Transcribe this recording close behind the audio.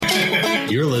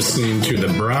You're listening to the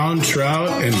Brown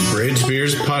Trout and Bridge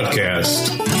Beers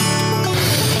podcast.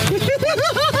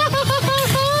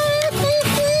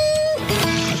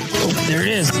 Oh, there it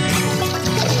is.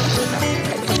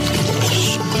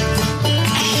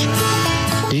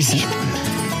 Decent.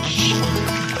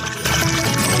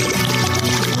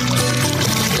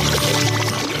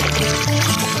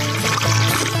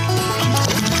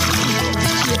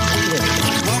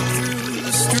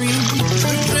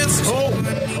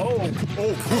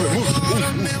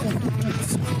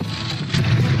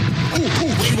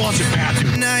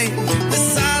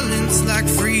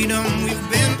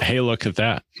 Hey, look at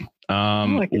that.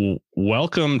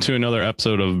 Welcome to another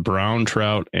episode of Brown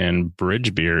Trout and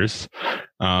Bridge Beers.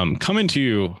 Coming to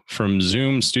you from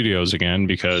Zoom Studios again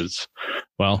because,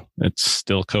 well, it's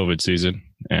still COVID season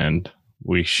and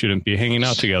we shouldn't be hanging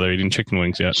out together eating chicken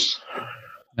wings yet.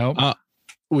 Nope.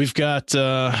 We've got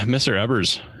Mr.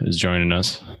 Ebers is joining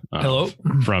us. Hello.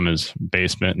 From his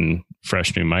basement and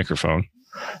fresh new microphone.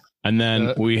 And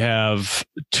then we have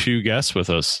two guests with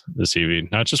us this evening.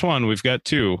 Not just one, we've got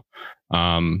two.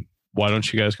 Why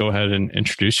don't you guys go ahead and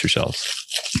introduce yourselves?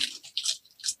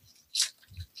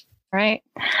 Right.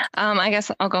 I guess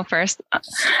I'll go first.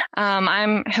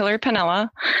 I'm Hillary Panella.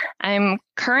 I'm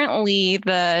currently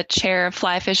the chair of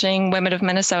Fly Fishing Women of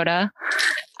Minnesota.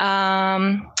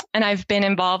 And I've been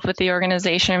involved with the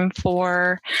organization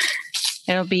for,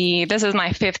 this is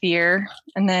my fifth year.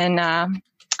 And then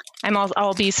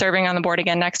I'll be serving on the board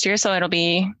again next year. So it'll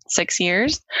be 6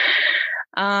 years.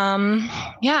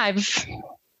 I've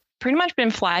pretty much been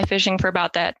fly fishing for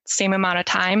about that same amount of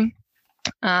time.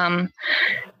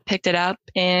 Picked it up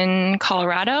in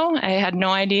Colorado. I had no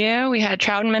idea we had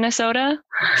trout in Minnesota.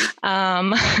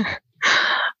 But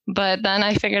then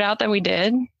I figured out that we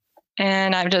did.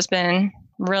 And I've just been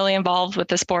really involved with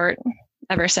the sport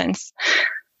ever since.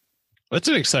 That's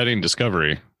an exciting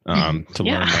discovery to learn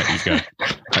that you've got.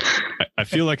 I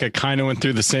feel like I kind of went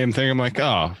through the same thing. I'm like,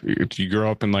 oh, you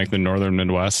grow up in like the northern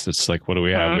Midwest. It's like, what do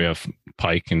we have? We have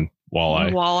pike and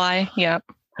walleye. Walleye, yep.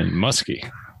 And muskie,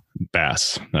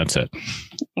 bass. That's it.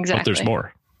 Exactly. But there's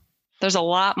more. There's a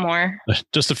lot more.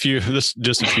 Just a few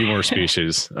more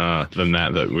species than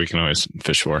that we can always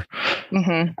fish for.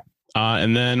 Mm-hmm.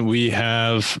 And then we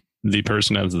have the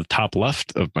person at the top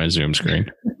left of my Zoom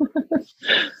screen.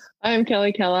 I'm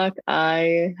Kelly Kellogg.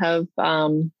 I have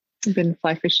been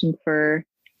fly fishing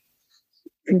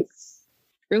since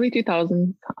early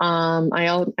 2000s.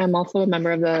 I am also a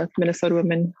member of the Minnesota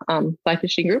Women Fly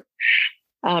Fishing Group.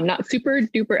 Not super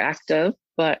duper active,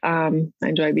 but I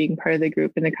enjoy being part of the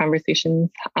group and the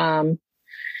conversations.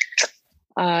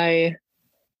 I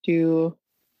do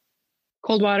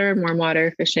cold water and warm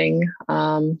water fishing.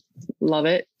 Love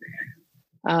it.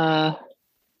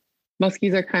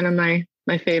 Muskies are kind of my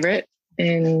favorite,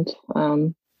 and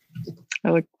I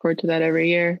look forward to that every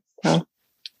year. So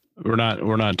we're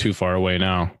not too far away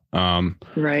now.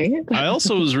 Right. I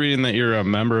also was reading that you're a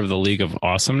member of the League of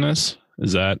Awesomeness.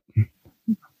 Is that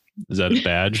a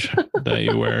badge that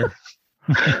you wear?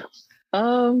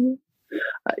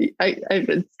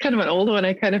 It's kind of an old one.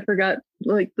 I kind of forgot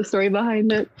like the story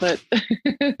behind it, but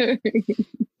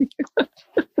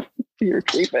you're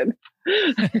creeping.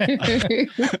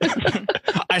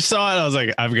 I saw it. I was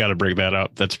like, I've got to bring that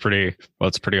up. That's pretty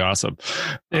awesome.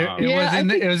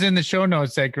 It was in the show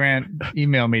notes that Grant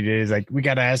emailed me today. He's like, we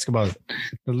got to ask about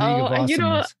the League of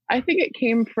Awesomeness. I think it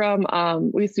came from,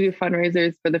 we used to do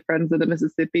fundraisers for the Friends of the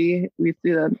Mississippi. We used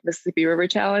to do the Mississippi River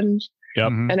Challenge. Yep.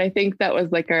 And I think that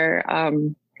was like our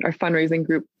fundraising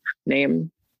group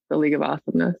name, the League of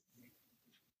Awesomeness.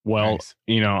 Well,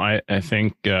 nice. I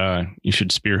think you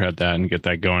should spearhead that and get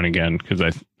that going again, because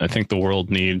I think the world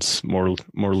needs more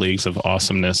leagues of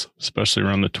awesomeness, especially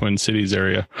around the Twin Cities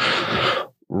area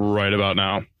right about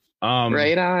now.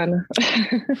 Right on.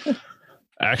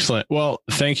 Excellent. Well,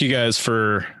 thank you guys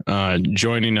for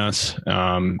joining us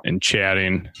and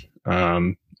chatting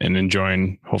and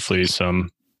enjoying hopefully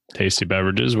some tasty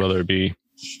beverages, whether it be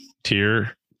tea,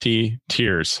 or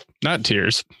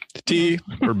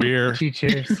beer,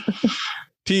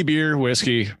 tea, beer,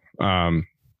 whiskey.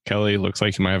 Kelly, looks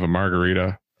like you might have a margarita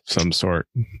of some sort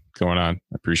going on.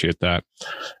 I appreciate that.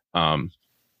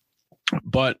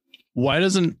 But why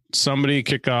doesn't somebody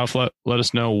kick off? Let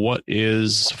us know, what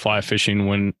is Fly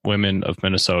Fishing Women of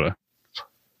Minnesota?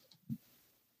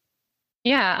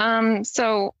 Yeah.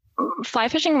 So Fly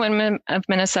Fishing Women of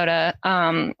Minnesota,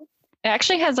 it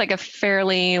actually has like a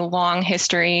fairly long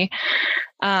history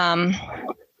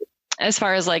as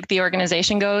far as like the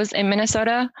organization goes in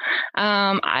Minnesota.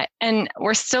 And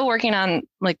we're still working on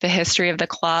like the history of the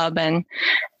club and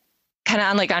kind of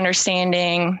on like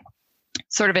understanding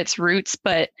sort of its roots.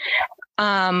 But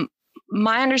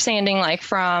my understanding, like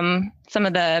from some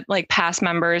of the like past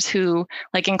members who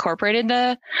like incorporated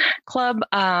the club,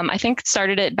 I think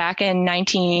started it back in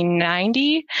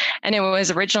 1990, and it was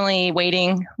originally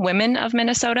Wading Women of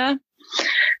Minnesota.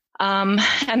 And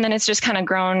then it's just kind of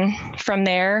grown from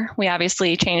there. We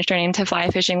obviously changed our name to Fly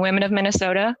Fishing Women of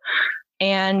Minnesota,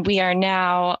 and we are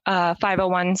now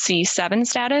 501c7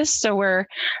 status. So we're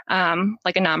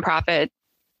like a nonprofit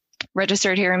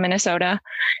registered here in Minnesota.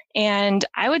 And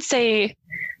I would say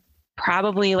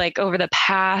probably like over the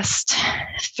past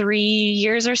 3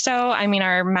 years or so, I mean,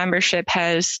 our membership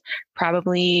has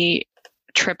probably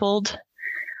tripled.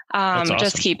 That's awesome.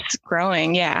 Just keeps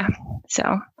growing. Yeah.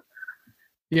 So.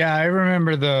 Yeah, I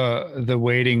remember the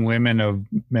Wading Women of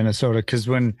Minnesota, because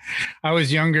when I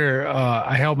was younger,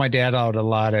 I helped my dad out a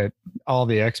lot at all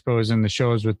the expos and the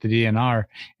shows with the DNR.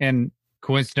 And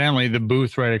coincidentally, the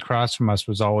booth right across from us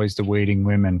was always the Wading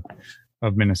Women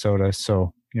of Minnesota.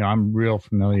 So, I'm real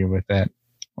familiar with that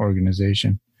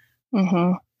organization.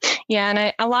 Mm-hmm. Yeah,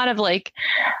 and a lot of like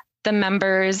the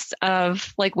members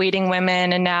of like Wading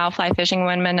Women and now Fly Fishing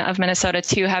Women of Minnesota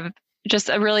too have just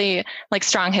a really like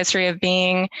strong history of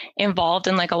being involved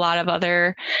in like a lot of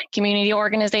other community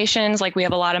organizations. Like we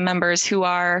have a lot of members who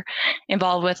are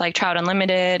involved with like Trout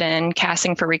Unlimited and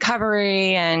Casting for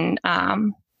Recovery and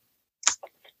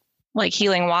like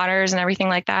Healing Waters and everything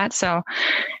like that. So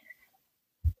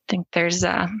I think there's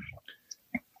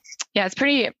it's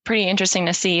pretty interesting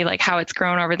to see like how it's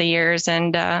grown over the years,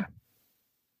 and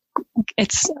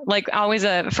it's like always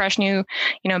a fresh new,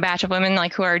 batch of women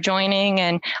like who are joining.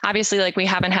 And obviously like we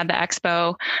haven't had the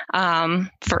expo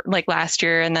for like last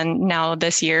year and then now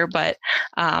this year, but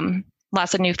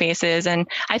lots of new faces. And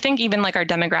I think even like our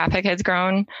demographic has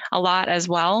grown a lot as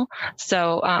well.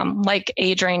 So like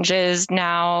age ranges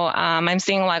now, I'm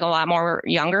seeing like a lot more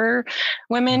younger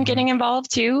women getting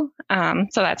involved too. So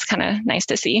that's kind of nice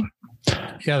to see.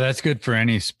 Yeah, that's good for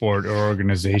any sport or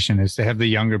organization, is to have the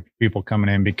younger people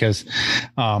coming in, because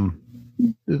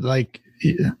like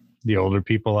the older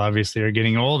people obviously are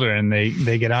getting older and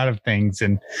they get out of things.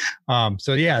 And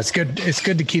so, yeah, it's good. It's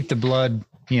good to keep the blood,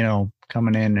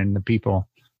 coming in and the people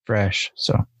fresh.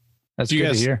 So that's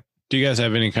good to hear. Do you guys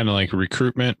have any kind of like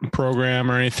recruitment program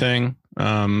or anything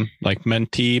like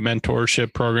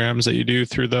mentorship programs that you do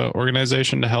through the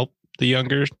organization to help the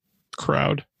younger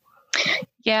crowd?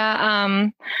 Yeah.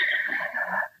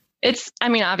 It's,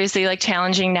 obviously like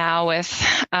challenging now with,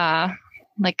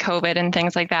 like COVID and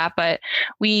things like that, but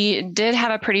we did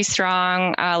have a pretty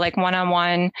strong, like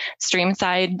one-on-one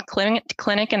streamside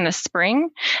clinic in the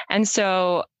spring. And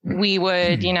so we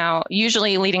would,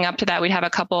 usually leading up to that, we'd have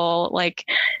a couple like,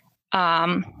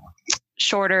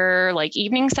 shorter like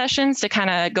evening sessions to kind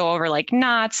of go over like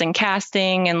knots and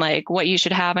casting and like what you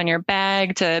should have on your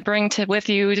bag to bring with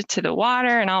you to the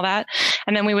water and all that.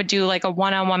 And then we would do like a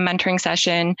one-on-one mentoring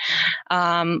session,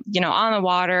 on the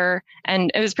water.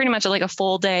 And it was pretty much like a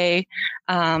full day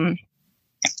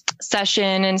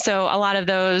session. And so a lot of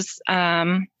those,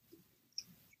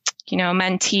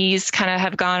 mentees kind of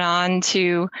have gone on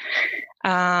to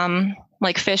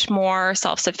like fish more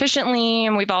self-sufficiently.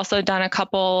 And we've also done a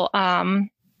couple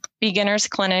beginners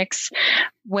clinics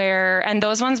and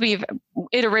those ones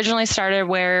it originally started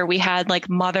where we had like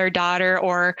mother-daughter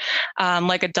or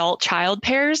like adult-child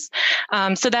pairs.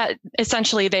 So that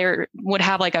essentially they would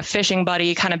have like a fishing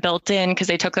buddy kind of built in because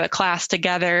they took a class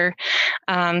together.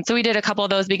 So we did a couple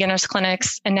of those beginners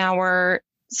clinics, and now we're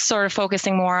sort of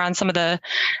focusing more on some of the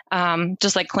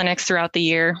just like clinics throughout the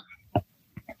year.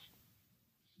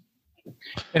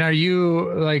 And are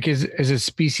you like, is it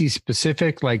species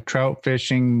specific, like trout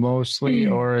fishing mostly,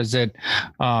 or is it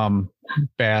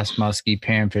bass, muskie,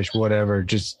 panfish, whatever,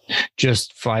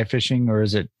 just fly fishing, or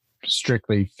is it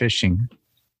strictly fishing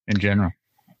in general?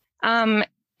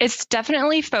 It's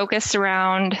definitely focused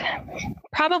around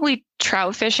probably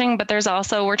trout fishing, but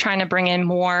we're trying to bring in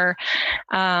more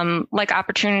like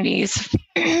opportunities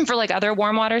for like other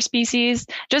warm water species,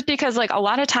 just because like a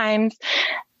lot of times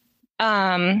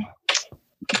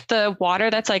the water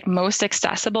that's like most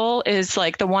accessible is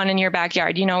like the one in your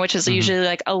backyard, which is usually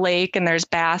like a lake, and there's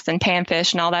bass and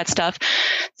panfish and all that stuff.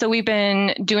 So we've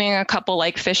been doing a couple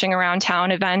like fishing around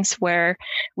town events where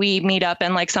we meet up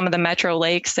in like some of the metro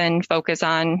lakes and focus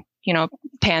on,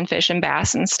 panfish and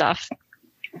bass and stuff.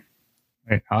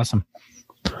 Right. Awesome.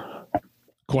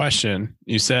 Question.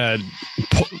 You said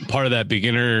part of that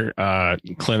beginner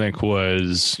clinic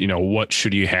was, what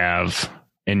should you have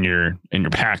in your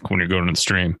pack when you're going to the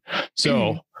stream?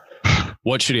 So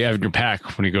what should you have in your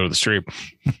pack when you go to the stream?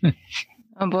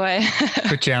 Oh boy.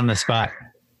 Put you on the spot.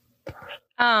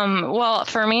 Well,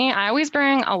 for me, I always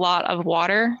bring a lot of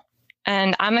water,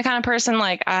 and I'm the kind of person,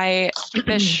 like, I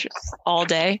fish all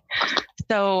day.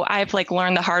 So I've like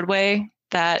learned the hard way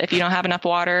that if you don't have enough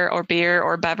water or beer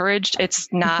or beverage, it's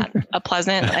not a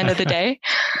pleasant end of the day.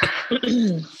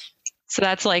 So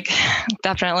that's like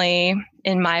definitely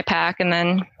in my pack. And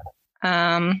then,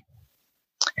 I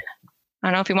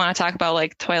don't know if you want to talk about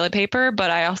like toilet paper, but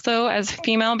I also, as a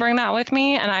female, bring that with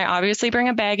me. And I obviously bring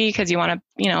a baggie because you want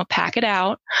to, pack it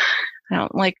out. I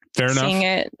don't like seeing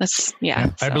it.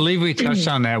 I believe we touched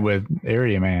on that with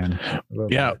Area Man.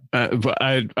 Yeah. But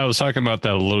I was talking about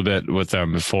that a little bit with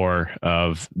them before,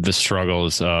 of the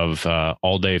struggles of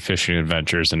all day fishing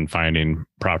adventures and finding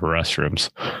proper restrooms.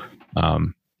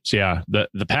 So yeah, the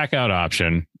pack out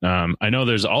option. I know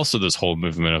there's also this whole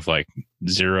movement of like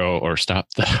zero or stop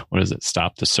the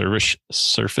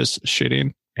surface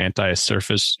shitting,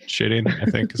 anti-surface shitting, I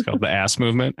think is called the ass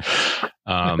movement.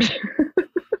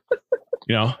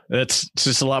 It's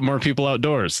just a lot more people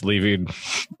outdoors leaving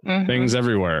things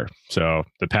everywhere. So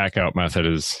the pack out method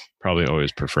is probably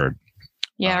always preferred.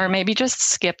 Yeah, or maybe just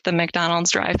skip the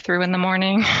McDonald's drive-through in the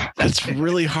morning. That's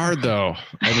really hard, though.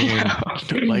 I mean,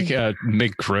 like a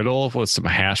McGriddle with some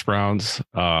hash browns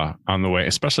on the way,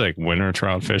 especially like winter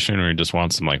trout fishing, where you just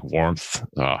want some like warmth.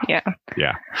 Yeah,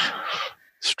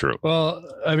 it's true. Well,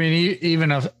 I mean,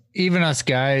 even us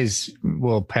guys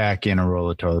will pack in a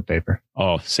roll of toilet paper.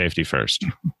 Oh, safety first.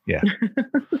 Yeah.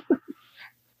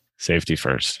 Safety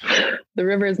first. The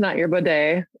river is not your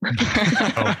bidet.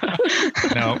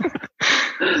 No.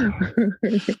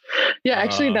 Yeah,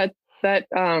 actually that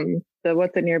the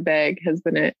what's in your bag has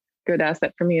been a good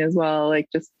asset for me as well. Like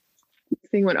just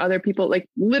seeing what other people, like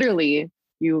literally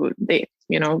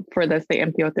for this, they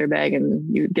empty out their bag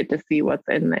and you get to see what's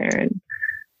in there, and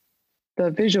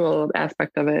the visual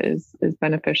aspect of it is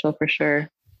beneficial for sure.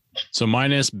 So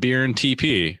minus beer and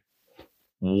TP,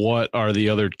 what are the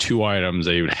other two items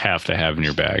that you would have to have in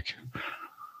your bag?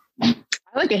 I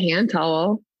like a hand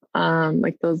towel,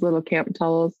 like those little camp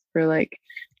towels for like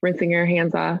rinsing your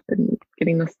hands off and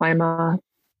getting the slime off.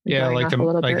 Yeah, like the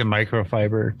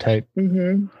microfiber type.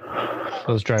 Mm-hmm.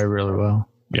 Those dry really well.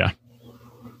 Yeah.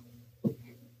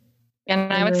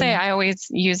 And I would say I always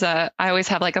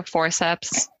have like a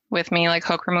forceps with me, like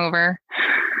hook remover.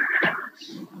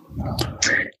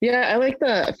 Yeah, I like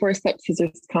the forceps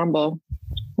scissors combo.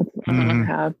 That's what I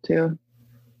have too.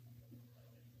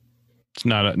 It's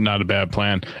not a bad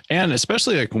plan. And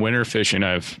especially like winter fishing,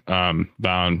 I've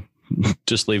found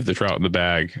just leave the trout in the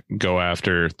bag, go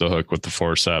after the hook with the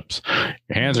forceps.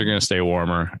 Your hands are going to stay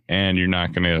warmer and you're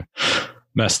not going to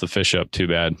mess the fish up too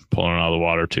bad, pulling out of the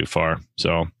water too far.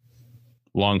 So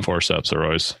long forceps are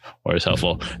always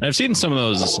helpful. And I've seen some of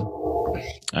those.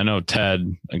 I know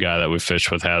Ted, a guy that we fish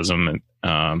with, has them,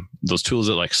 and those tools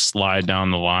that like slide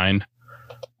down the line,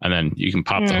 and then you can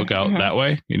pop the hook out that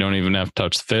way. You don't even have to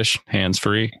touch the fish, hands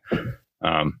free.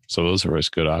 So those are always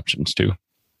good options too.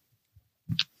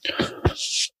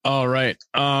 All right.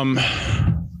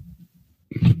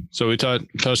 So we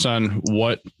touched on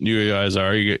what you guys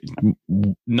are. You get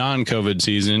non-COVID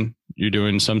season. You're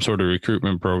doing some sort of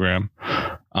recruitment program.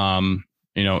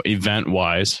 Event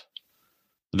wise,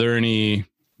 are there any?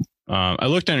 I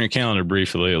looked on your calendar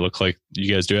briefly. It looked like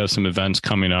you guys do have some events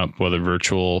coming up, whether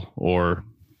virtual or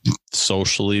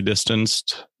socially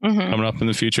distanced, coming up in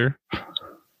the future.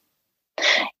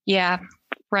 Yeah.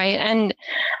 Right. And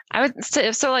I would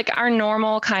say, so like our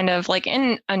normal kind of like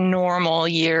in a normal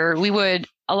year, we would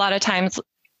a lot of times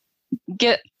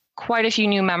get quite a few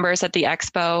new members at the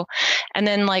expo. And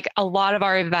then like a lot of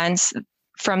our events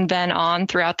from then on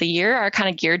throughout the year are kind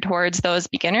of geared towards those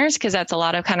beginners, because that's a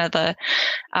lot of kind of the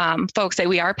folks that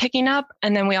we are picking up.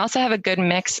 And then we also have a good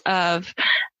mix of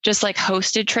just like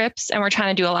hosted trips. And we're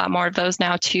trying to do a lot more of those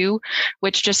now too,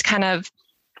 which just kind of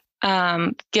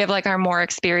give like our more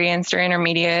experienced or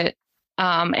intermediate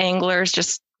anglers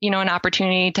just, an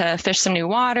opportunity to fish some new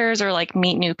waters or like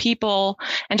meet new people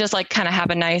and just like kind of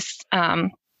have a nice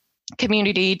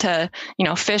community to,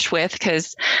 fish with.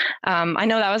 Cause I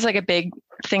know that was like a big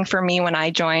thing for me when I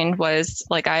joined, was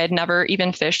like I had never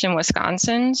even fished in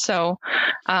Wisconsin. So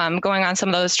going on some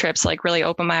of those trips like really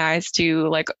opened my eyes to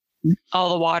like all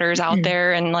the waters out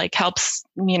there, and like helps,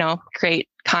 create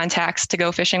contacts to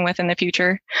go fishing with in the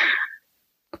future.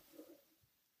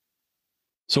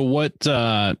 So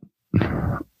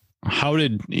how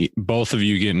did both of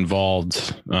you get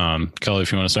involved? Kelly,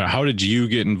 if you want to start, how did you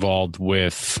get involved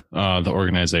with the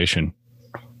organization?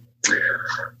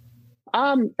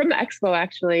 From the expo,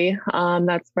 actually.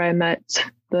 That's where I met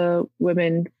the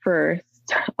women first.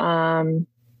 And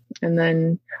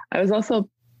then I was also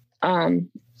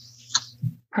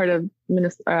part of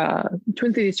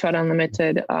Twin Cities Trout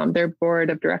Unlimited, their board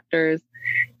of directors,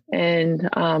 and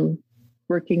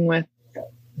working with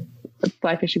the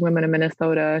Fly Fishing Women of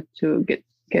Minnesota to get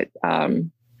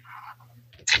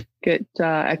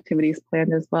activities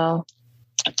planned as well.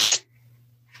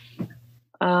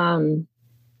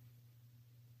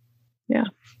 Yeah.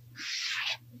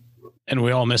 And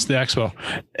we all missed the expo.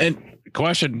 And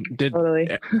question, did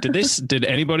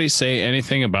anybody say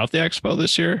anything about the expo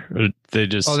this year? Or they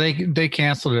just they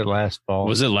canceled it last fall.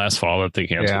 Was it last fall that they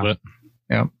canceled it?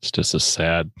 Yeah. It's just a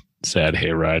sad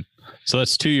hayride. So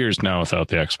that's 2 years now without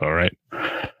the expo, right?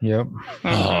 Yep.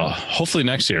 Hopefully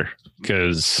next year,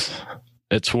 because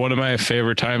it's one of my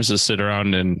favorite times to sit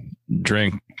around and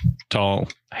drink tall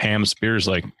ham spears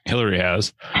like Hillary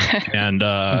has, and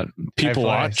people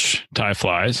watch tie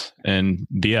flies and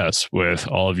BS with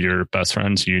all of your best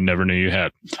friends you never knew you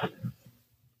had.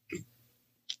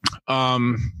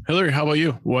 Hillary, how about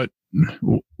you? What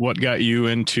got you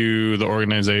into the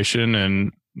organization,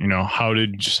 and how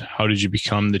did you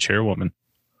become the chairwoman?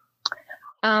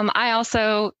 I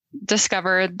also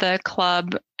discovered the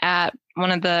club at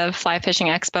one of the fly fishing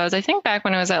expos, I think back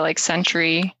when it was at like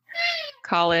Century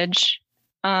College.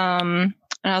 And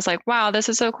I was like, wow, this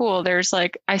is so cool. There's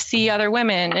I see other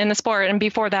women in the sport. And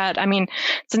before that, I mean,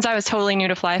 since I was totally new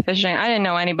to fly fishing, I didn't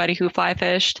know anybody who fly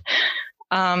fished.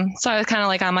 So I was kind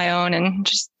of on my own and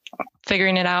just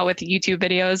figuring it out with YouTube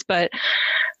videos. But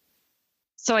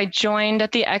so I joined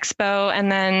at the expo,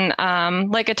 and then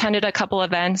attended a couple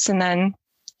events, and then,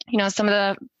 some of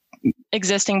the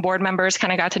existing board members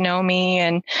kind of got to know me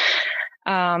and,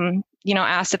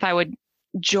 asked if I would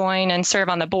join and serve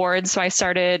on the board. So I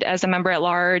started as a member at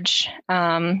large,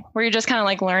 where you're just kind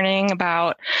of learning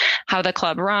about how the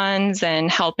club runs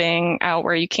and helping out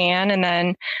where you can. And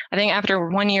then I think after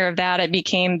 1 year of that, I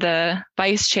became the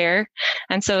vice chair.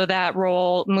 And so that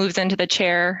role moves into the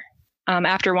chair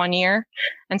after 1 year.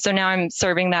 And so now I'm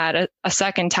serving that a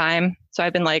second time. So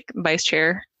I've been vice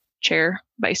chair,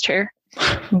 vice chair,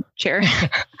 chair.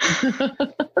 A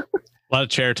lot of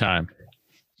chair time.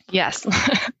 Yes.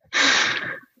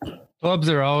 Clubs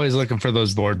are always looking for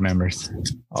those board members.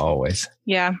 Always.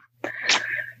 Yeah.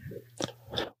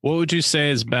 What would you say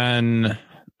has been,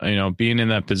 being in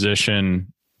that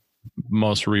position,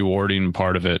 most rewarding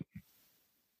part of it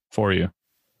for you?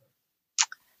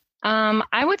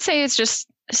 I would say it's just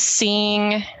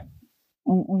seeing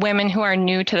women who are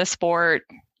new to the sport,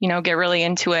 get really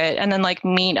into it, and then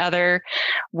meet other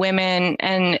women.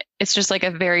 And it's just a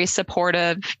very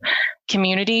supportive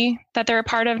community that they're a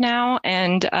part of now.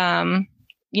 And,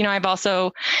 I've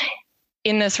also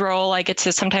in this role, I get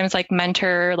to sometimes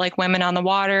mentor women on the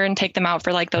water and take them out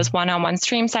for those one-on-one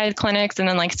stream side clinics. And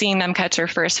then seeing them catch their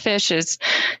first fish is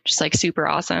just super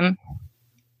awesome.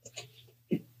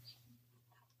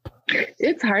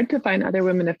 It's hard to find other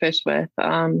women to fish with.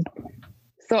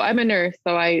 So I'm a nurse,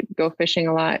 so I go fishing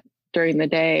a lot during the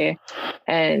day.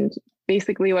 And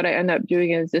basically what I end up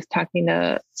doing is just talking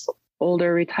to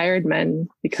older retired men,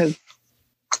 because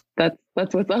that's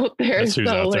what's out there. That's who's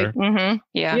out there. Mm-hmm.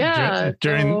 Yeah.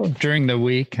 During the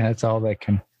week, that's all that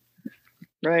can.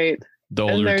 Right. The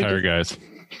old retired guys.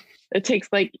 It takes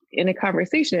in a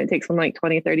conversation, it takes them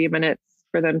 20, 30 minutes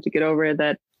for them to get over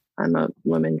that I'm a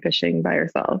woman fishing by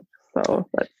herself. So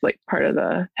that's part of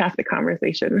half the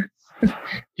conversation.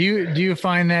 Do you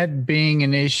find that being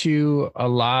an issue a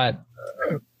lot?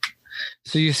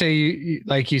 So you say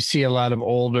you see a lot of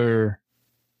older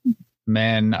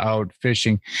men out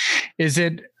fishing. Is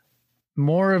it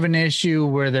more of an issue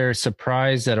where they're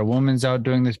surprised that a woman's out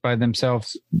doing this by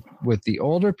themselves with the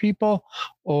older people?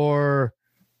 Or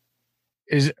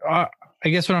is I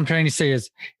guess what I'm trying to say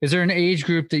is there an age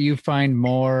group that you find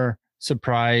more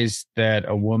surprised that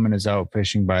a woman is out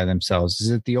fishing by themselves? Is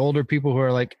it the older people who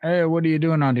are like, hey, what are you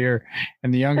doing out here?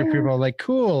 And the younger people are like,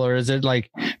 cool. Or is it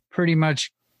pretty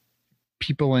much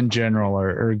people in general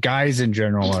or guys in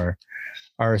general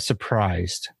are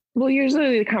surprised? Well,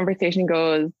 usually the conversation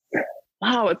goes,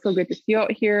 wow, it's so good to see you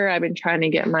out here. I've been trying to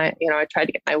get I tried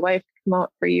to get my wife to come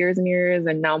out for years and years.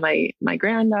 And now my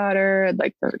granddaughter, I'd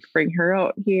like to bring her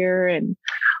out here. And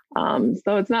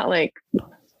so it's not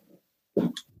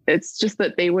it's just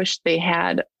that they wish they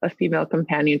had a female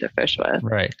companion to fish with.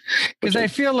 Right. Because I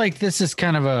feel like this is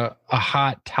kind of a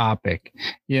hot topic,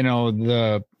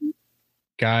 the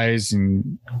guys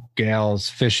and gals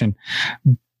fishing.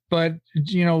 But,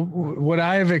 what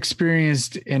I've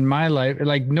experienced in my life,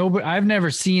 I've never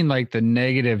seen the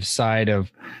negative side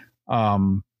of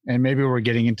and maybe we're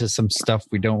getting into some stuff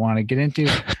we don't want to get into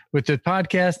with the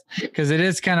podcast because it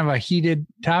is kind of a heated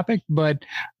topic, but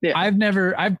Yeah.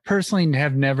 I personally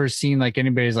have never seen like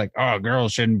anybody's like, oh,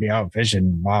 girls shouldn't be out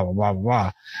fishing, blah, blah, blah,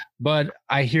 blah. But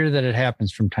I hear that it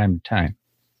happens from time to time.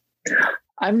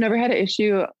 I've never had an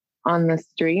issue on the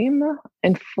stream.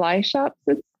 In fly shops,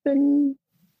 it's been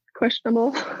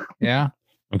questionable. Yeah.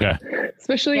 Okay.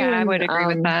 Especially Yeah, when, I would agree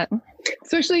with that.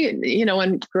 Especially,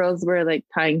 when girls were like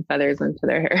tying feathers into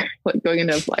their hair, like going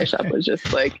into a fly shop was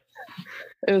just like,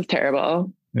 it was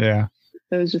terrible. Yeah.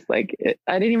 It was just like,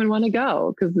 I didn't even want to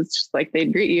go because it's just like,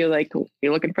 they'd greet you like,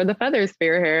 you're looking for the feathers for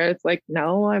your hair. It's like,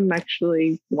 no, I'm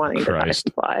actually wanting to buy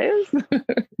some flies.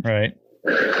 Right.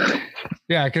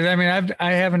 Yeah. Cause I mean,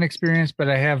 I haven't experienced, but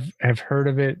I have heard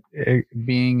of it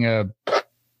being a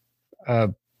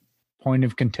point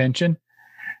of contention,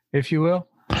 if you will.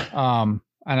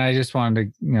 And I just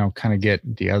wanted to, kind of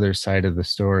get the other side of the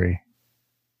story.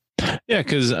 Yeah,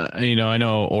 because I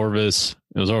know Orvis,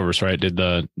 it was Orvis, right? Did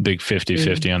the big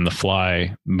 50-50 on the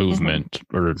fly movement,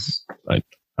 or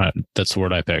that's the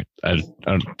word I picked.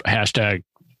 Hashtag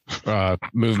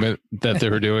movement that they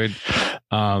were doing.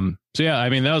 So yeah, I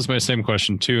mean that was my same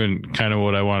question too, and kind of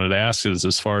what I wanted to ask is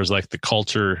as far as like the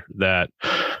culture that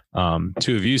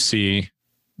two of you see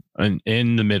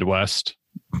in the Midwest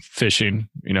fishing,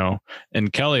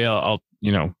 and Kelly, I'll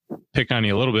pick on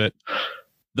you a little bit.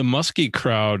 The muskie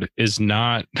crowd is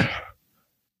not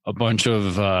a bunch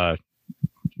of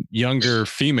younger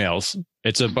females.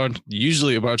 It's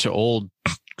usually a bunch of old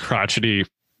crotchety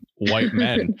white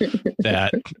men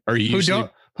that are usually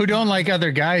who don't like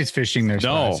other guys fishing their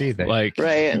spots either. Like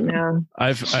right. Yeah.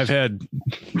 I've had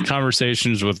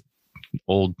conversations with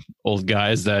old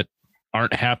guys that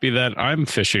aren't happy that I'm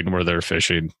fishing where they're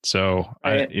fishing. So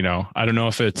right. I don't know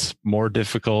if it's more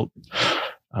difficult,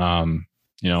 from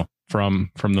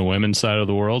the women's side of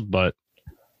the world, but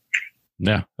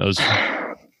yeah, I was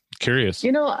curious.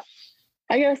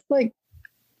 I guess like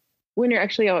when you're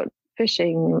actually out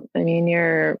fishing, I mean,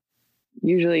 you're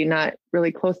usually not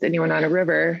really close to anyone on a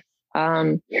river.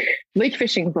 Lake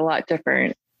fishing is a lot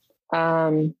different.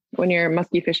 When you're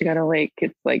muskie fishing on a lake,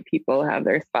 it's like people have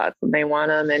their spots and they want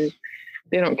them and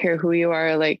they don't care who you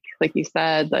are. Like you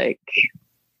said, they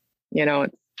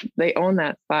own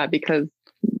that spot because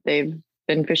they've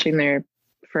been fishing there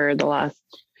for the last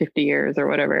 50 years or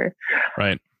whatever.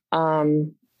 Right.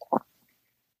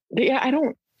 Yeah,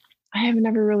 I have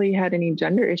never really had any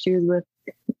gender issues with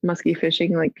muskie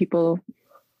fishing. Like people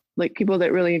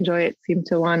that really enjoy it seem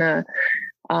to want to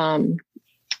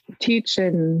teach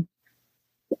and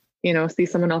see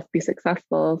someone else be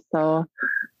successful. So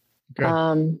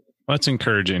that's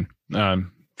encouraging,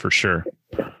 for sure.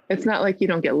 It's not like you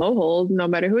don't get low hold no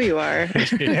matter who you are.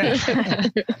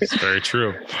 It's very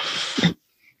true.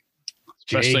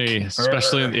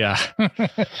 Especially, yeah.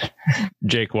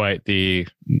 Jake White, the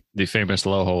famous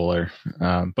low holer.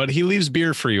 But he leaves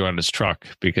beer for you on his truck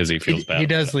because he feels bad. He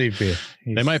does leave beer.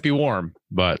 They might be warm,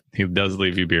 but he does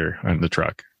leave you beer on the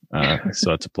truck.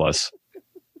 So that's a plus.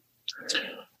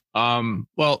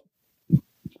 Well,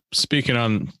 speaking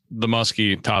on the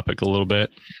muskie topic a little bit,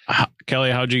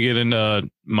 Kelly, how'd you get into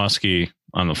muskie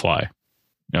on the fly?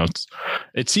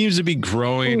 It seems to be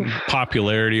growing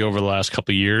popularity over the last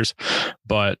couple of years,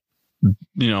 but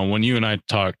when you and I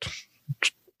talked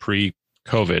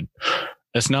pre-COVID,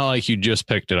 it's not like you just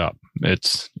picked it up.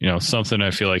 It's something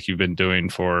I feel like you've been doing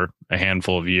for a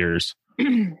handful of years.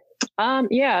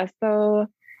 Yeah. So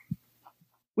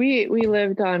we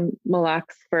lived on Mille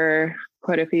Lacs for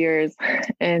quite a few years,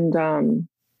 and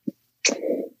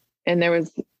there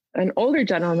was an older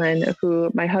gentleman who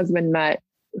my husband met,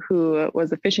 who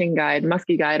was a fishing guide,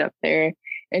 muskie guide up there,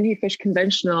 and he fished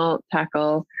conventional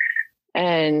tackle.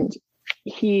 And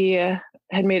he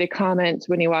had made a comment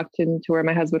when he walked into where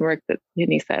my husband worked, and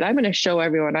he said, "I'm going to show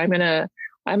everyone. I'm going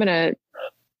to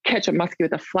catch a muskie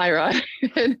with a fly rod."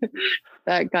 And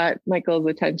that got Michael's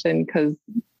attention because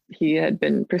he had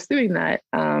been pursuing that.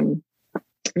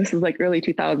 This is like early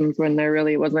 2000s when there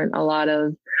really wasn't a lot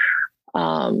of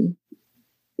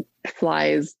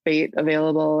flies bait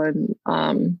available. And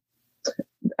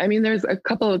I mean, there's a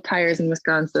couple of tires in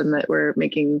Wisconsin that were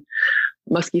making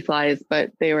musky flies,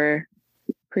 but they were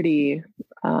pretty,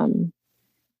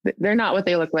 they're not what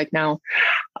they look like now.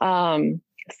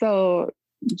 So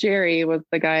Jerry was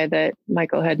the guy that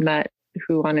Michael had met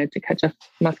who wanted to catch a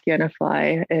muskie on a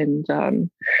fly. And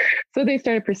so they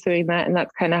started pursuing that. And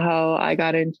that's kind of how I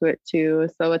got into it too.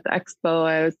 So at the expo,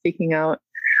 I was seeking out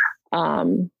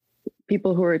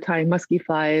people who were tying muskie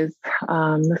flies.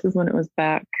 This is when it was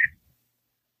back.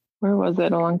 Where was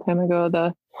it? A long time ago,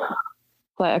 the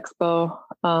Fly Expo.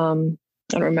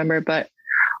 don't remember, but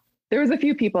there was a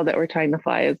few people that were tying the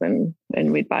flies and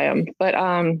we'd buy them. But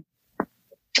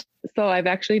so I've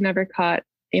actually never caught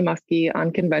a muskie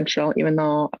on conventional, even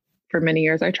though for many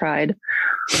years I tried.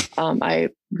 I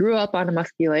grew up on a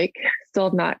muskie lake, still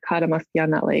have not caught a muskie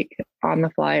on that lake on the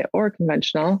fly or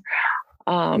conventional.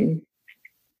 But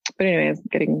anyways,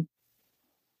 getting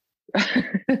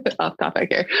off topic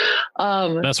here.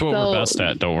 That's what we're best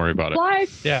at. Don't worry about it.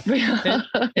 Flies, Yeah.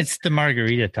 It's the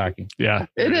margarita talking. Yeah,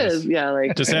 it is. Yeah,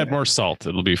 like just add more salt.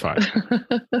 It'll be fine.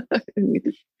 we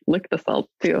just lick the salt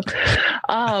too.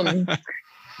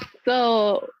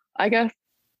 So I guess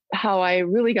how I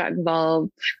really got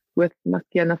involved with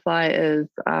muskie on the fly is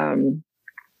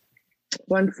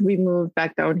once we moved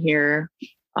back down here,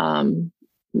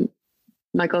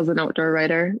 Michael's an outdoor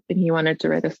writer and he wanted to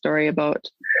write a story about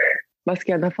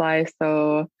muskie on the fly.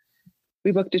 So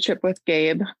we booked a trip with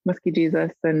Gabe, Muskie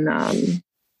Jesus, and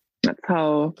that's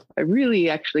how I really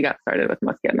actually got started with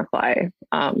muskie on the fly.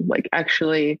 Like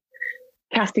actually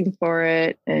casting for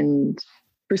it and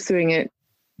pursuing it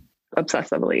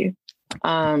obsessively.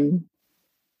 And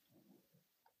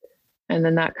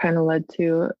then that kind of led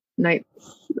to nights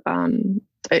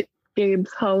at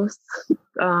Gabe's house,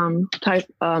 type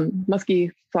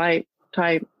muskie fly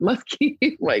type muskie. Oh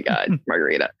my God,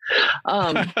 margarita.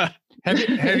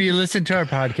 Have you listened to our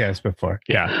podcast before?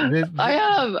 Yeah, I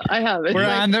have. It's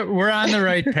We're on the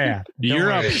right path.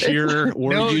 you're up here.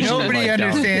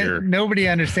 Nobody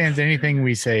understands anything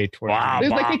we say. Wow.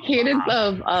 There's like a cadence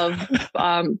of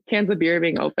cans of beer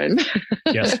being opened.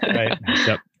 Yes, right.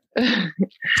 Yep.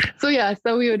 So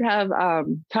we would have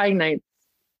tying nights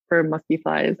for muskie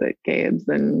flies at Gabe's,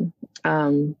 and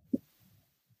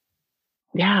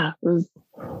it was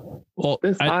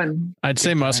fun. I'd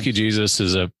say Muskie Jesus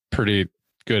is a pretty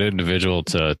good individual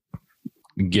to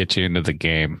get you into the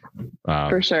game.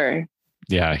 For sure.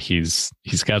 Yeah, he's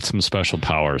got some special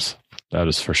powers. That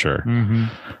is for sure. Mm-hmm.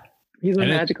 He's a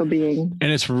magical being.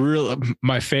 And it's real.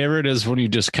 My favorite is when you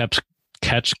just catch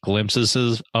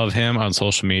glimpses of him on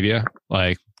social media,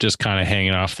 like just kind of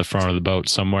hanging off the front of the boat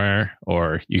somewhere,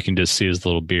 or you can just see his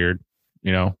little beard,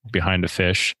 behind a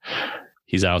fish.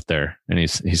 He's out there and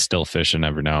he's still fishing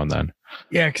every now and then.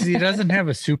 Yeah, because he doesn't have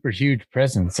a super huge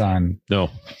presence on the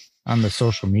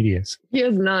social medias. He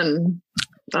has none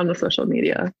on the social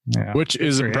media, which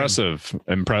is impressive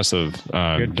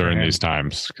during these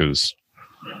times, because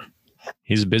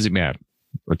he's a busy man,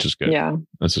 which is good. Yeah,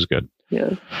 this is good.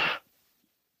 Yeah.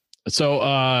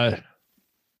 So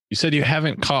you said you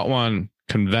haven't caught one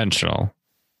conventional,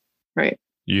 right?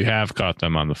 You have caught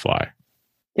them on the fly.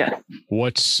 Yes.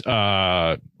 What's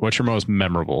your most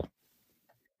memorable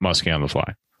muskie on the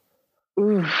fly?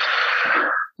 Ooh.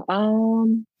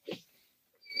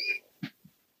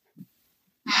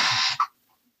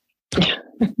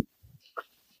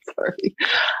 Sorry.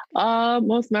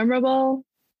 Most memorable?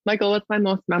 Michael, what's my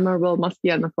most memorable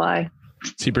muskie on the fly?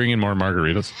 Is he bringing more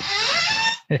margaritas?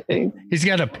 He's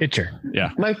got a pitcher.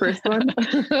 Yeah. My first one.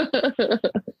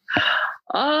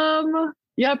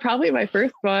 Yeah, probably my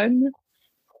first one.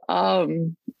 Gosh,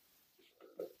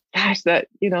 that,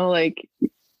 like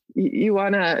you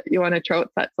wanna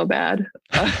trout set so bad.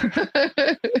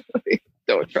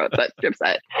 Don't trout set, strip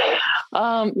set.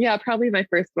 Yeah, probably my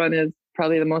first one is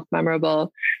probably the most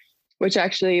memorable, which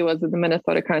actually was in the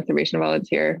Minnesota Conservation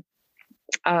Volunteer.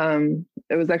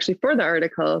 It was actually for the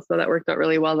article, so that worked out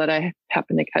really well that I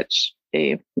happened to catch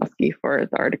a muskie for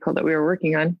the article that we were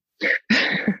working on.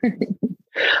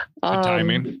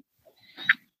 Timing.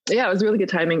 Yeah, it was really good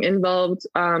timing. Involved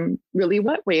really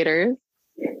wet waders.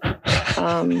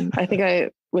 I think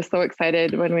I was so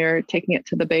excited when we were taking it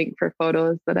to the bank for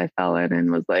photos that I fell in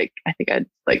and was like, I think I'd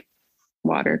like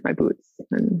watered my boots.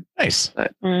 And nice.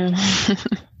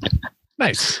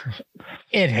 Nice.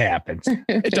 It happens.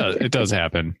 It does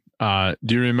happen.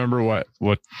 Do you remember what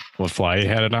fly you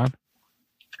had it on?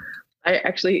 I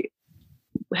actually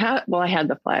had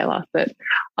the fly. I lost it.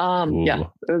 Yeah,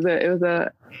 it was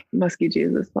a Muskie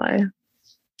Jesus fly.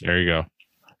 There you go.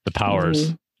 The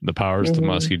powers to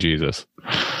Muskie Jesus.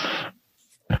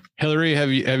 Hillary,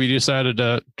 have you decided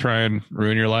to try and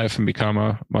ruin your life and become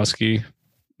a muskie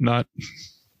nut?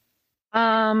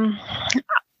 I've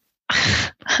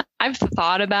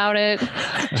thought about it.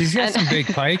 She's got some big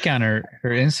pike on her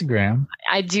Instagram.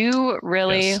 I do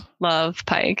really love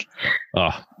pike.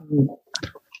 Oh.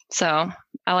 So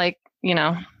I like,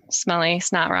 smelly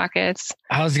snot rockets.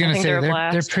 I was going to say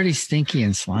they're pretty stinky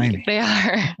and slimy. They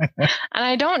are. And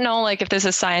I don't know if this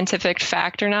is scientific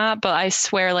fact or not, but I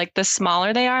swear the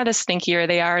smaller they are, the stinkier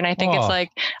they are. And I think it's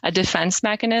like a defense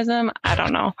mechanism. I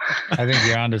don't know. I think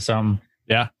you're onto something.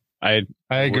 Yeah. I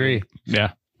agree.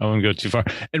 Yeah. I wouldn't go too far.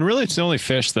 And really, it's the only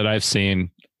fish that I've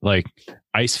seen like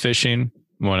ice fishing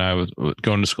when I was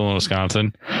going to school in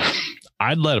Wisconsin.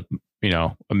 I'd let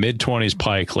a mid-20s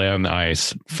pike lay on the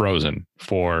ice frozen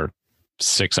for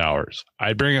 6 hours.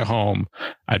 I'd bring it home.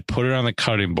 I'd put it on the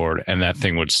cutting board, and that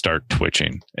thing would start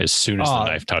twitching as soon as the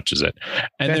knife touches it.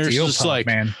 And there's just like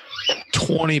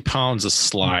 20 pounds of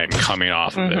slime coming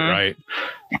off of it, right?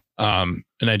 And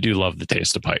I do love the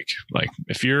taste of pike. Like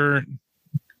if you're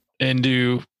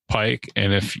into pike,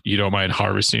 and if you don't mind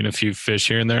harvesting a few fish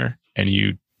here and there, and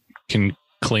you can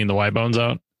clean the white bones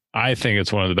out, I think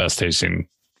it's one of the best tasting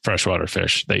freshwater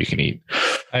fish that you can eat.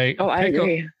 I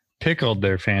agree. Pickled,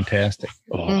 they're fantastic.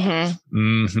 We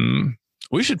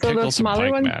should pickle some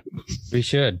pike, ones, Matt. We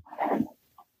should.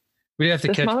 We have to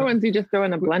the catch smaller ones you just throw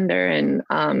in a blender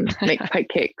and make pike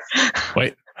cakes.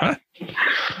 Wait, huh?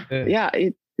 Yeah,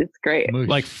 it's great.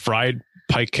 Like fried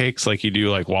pike cakes, like you do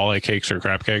like walleye cakes or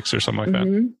crab cakes or something like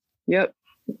that. Yep.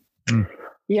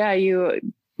 Yeah, you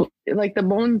like the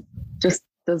bones just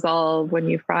dissolve when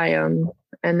you fry them,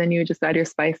 and then you just add your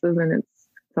spices, and it's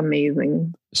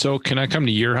amazing. So can I come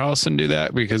to your house and do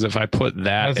that? Because if I put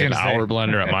that in our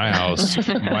blender at my house,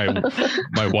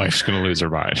 my wife's going to lose her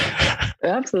mind.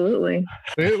 Absolutely.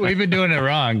 We've been doing it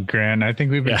wrong, Grant. I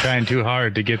think we've been trying too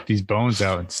hard to get these bones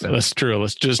out and stuff. That's true.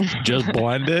 Let's just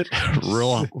blend it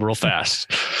real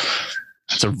fast.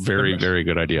 It's a very, very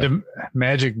good idea. The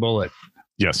magic bullet.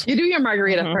 Yes. You do your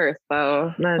margarita first,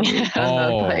 though.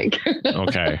 Okay.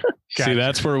 Gotcha. See,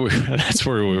 that's where we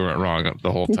went wrong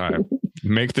the whole time.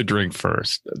 Make the drink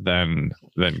first, then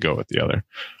go with the other.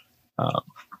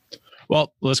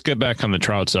 Well, let's get back on the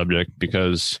trout subject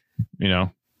because we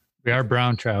are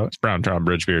brown trout. It's brown trout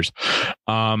bridge beers.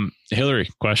 Hillary,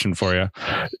 question for you.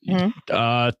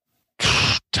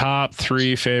 Top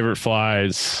 3 favorite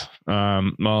flies.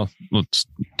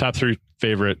 Top 3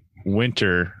 favorite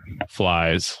winter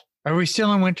flies. Are we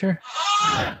still in winter?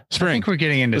 Spring. I think we're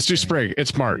getting into. Let's do spring.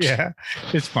 It's March. Yeah,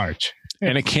 it's March,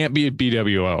 and it can't be a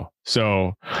BWO.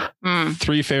 So,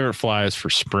 3 favorite flies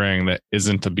for spring that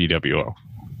isn't a BWO.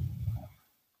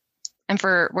 And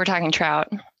we're talking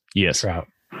trout. Yes, trout.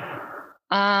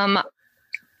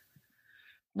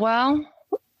 Well,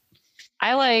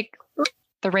 I like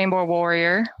the Rainbow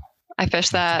Warrior. I fish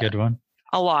that. That's a good one.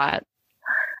 A lot.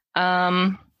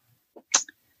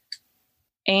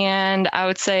 And I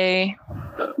would say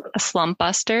a slump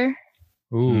buster.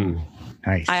 Ooh,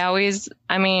 nice. I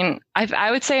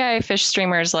would say I fish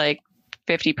streamers like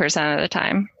 50% of the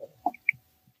time.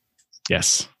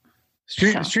 Yes.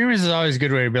 Streamers is always a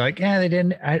good way to be like, yeah, they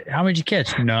didn't. How many did you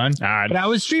catch? None. But I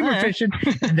was streamer fishing.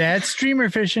 That's streamer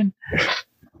fishing.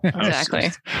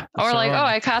 Exactly. Or like,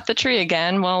 I caught the tree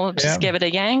again. Well, just give it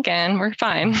a yank and we're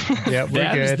fine. Yeah,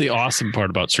 that is the awesome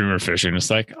part about streamer fishing. It's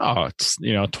like, it's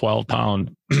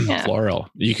 12-pound floral.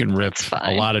 You can rip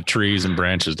a lot of trees and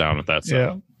branches down with that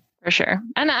stuff. Yeah, for sure.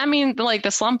 And I mean, like the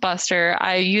slump buster,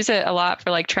 I use it a lot for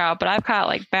like trout, but I've caught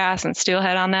like bass and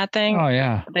steelhead on that thing. Oh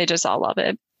yeah, they just all love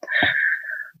it.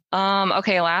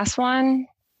 Okay, last one.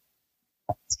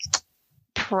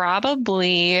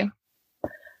 Probably.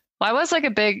 Well, I was like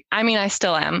I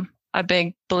still am a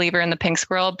big believer in the pink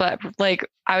squirrel, but like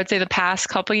I would say the past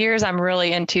couple years, I'm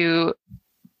really into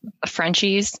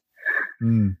Frenchies.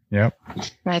 Yep.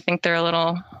 And I think they're a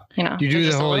little, Do you do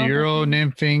the whole Euro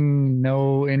nymphing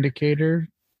no indicator?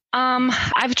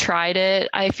 I've tried it.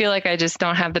 I feel like I just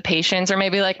don't have the patience, or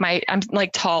maybe like I'm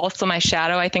like tall, so my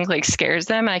shadow I think like scares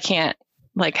them. I can't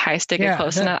like high stick it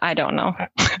close enough. I don't know.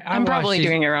 I'm probably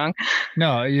doing it wrong.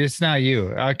 No, it's not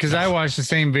you. Because I watch the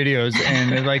same videos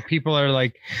and like people are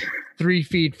like 3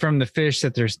 feet from the fish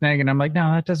that they're snagging. I'm like,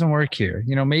 no, that doesn't work here.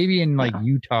 Maybe in like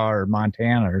Utah or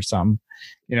Montana or something,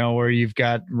 where you've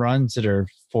got runs that are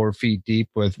 4 feet deep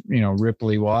with,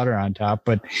 ripply water on top.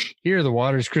 But here the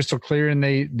water is crystal clear and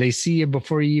they see you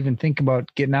before you even think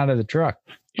about getting out of the truck.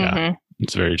 Yeah,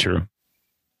 It's very true.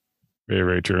 Very,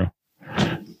 very true.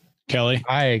 Kelly?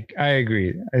 I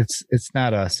agree. It's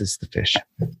not us, it's the fish.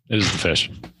 It is the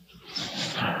fish.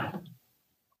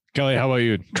 Kelly, how about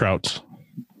you? Trouts.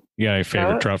 You got any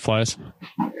favorite trout flies?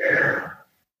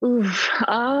 Oof.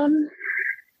 Have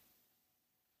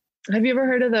you ever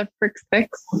heard of the Fricks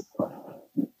Fix?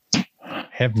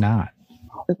 Have not.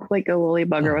 It's like a woolly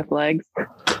bugger with legs.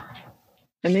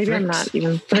 And maybe I'm not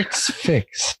even Fricks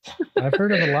Fix. I've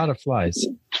heard of a lot of flies.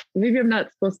 Maybe I'm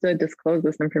not supposed to disclose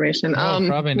this information.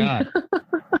 Probably not.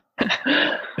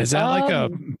 Is that like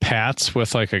a Pat's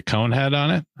with like a cone head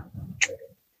on it?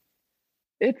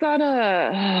 It's on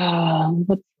a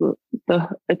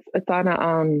it's on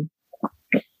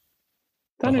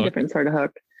a different sort of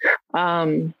hook.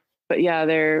 But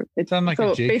yeah, it's on like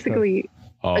so basically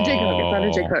Oh, A jig hook. It's not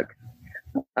a jig hook.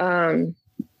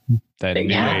 That new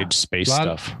Yeah. age space Lot-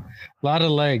 stuff. A lot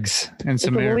of legs and It's a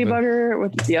some air. woolly but- bugger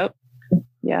with, yep.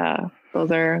 Yeah,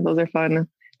 those are fun.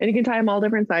 And you can tie them all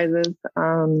different sizes,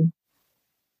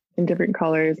 in different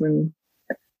colors. And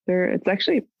it's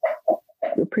actually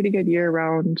a pretty good year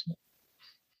round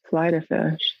fly to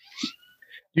fish.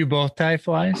 You both tie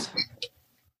flies?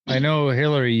 I know,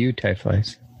 Hillary, you tie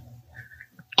flies.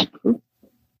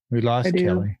 We lost I do.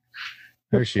 Kelly.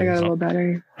 There she I got is. a little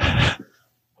battery.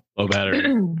 Low battery.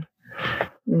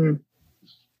 Mm.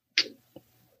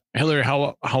 Hillary,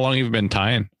 how long have you been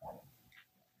tying?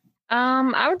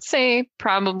 I would say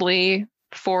probably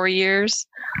 4 years.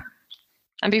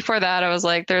 And before that, I was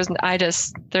like, there's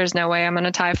no way I'm going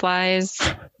to tie flies.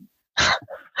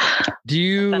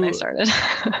 Do Then I you started.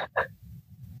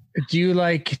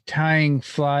 like tying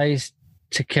flies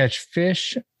to catch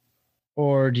fish,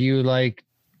 or do you like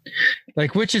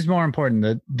which is more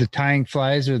important, the tying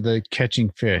flies or the catching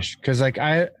fish? Because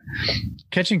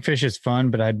catching fish is fun,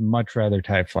 but I'd much rather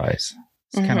tie flies.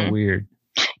 It's kind of Mhm. weird.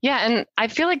 Yeah. And I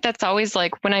feel like that's always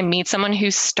like when I meet someone who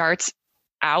starts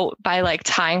out by like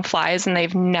tying flies and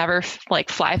they've never like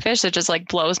fly fished, it just like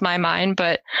blows my mind.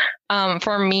 But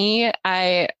for me,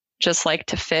 I just like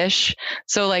to fish.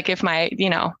 So like if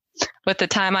with the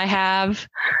time I have,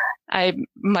 I'd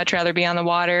much rather be on the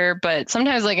water. But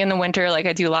sometimes like in the winter, like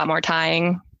I do a lot more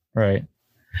tying. Right.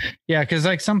 Yeah, because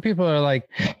like some people are like,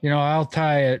 I'll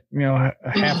tie a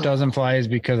half dozen flies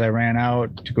because I ran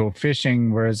out to go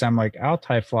fishing, whereas I'm like, I'll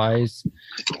tie flies,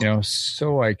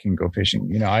 so I can go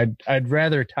fishing. I'd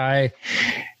rather tie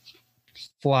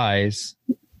flies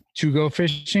to go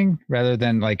fishing rather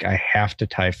than like I have to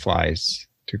tie flies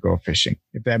to go fishing,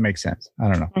 if that makes sense. I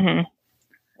don't know. Mhm.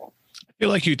 I feel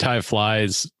like you tie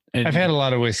flies. And, I've had a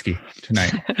lot of whiskey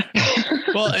tonight.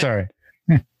 well, Sorry.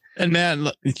 and Matt,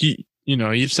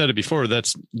 you've said it before.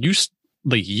 That's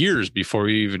like years before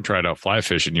you even tried out fly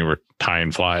fishing. You were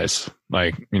tying flies,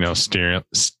 like steering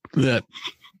that.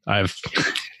 I've.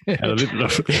 We're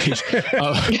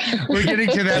getting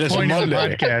to And that it's point in the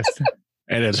Monday. podcast.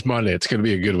 And it's Monday. It's going to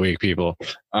be a good week, people.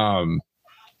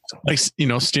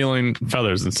 Stealing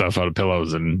feathers and stuff out of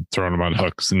pillows and throwing them on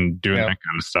hooks and doing Yep. that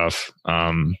kind of stuff.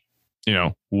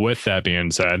 With that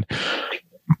being said,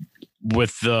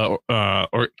 with the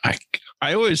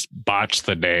I always botch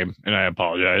the name and I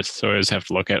apologize. So I always have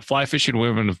to look at Fly Fishing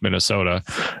Women of Minnesota.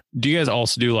 Do you guys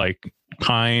also do like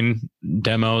tying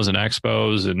demos and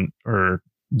expos or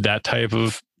that type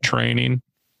of training?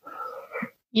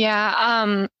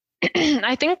 Yeah.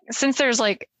 I think since there's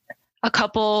like a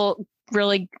couple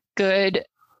really good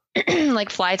like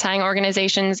fly tying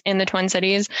organizations in the Twin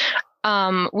Cities,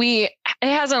 it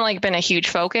hasn't like been a huge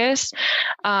focus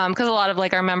because a lot of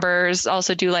like our members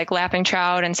also do like Lapping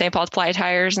Trout and St. Paul's fly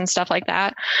tires and stuff like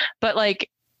that. But like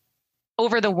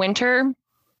over the winter,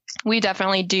 we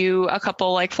definitely do a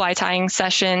couple like fly tying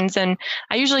sessions, and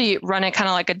I usually run it kind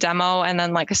of like a demo and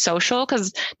then like a social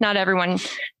because not everyone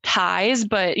ties,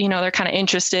 but they're kind of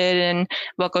interested in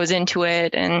what goes into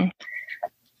it and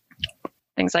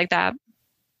things like that.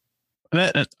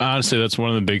 Honestly, that's one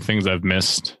of the big things I've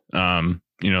missed.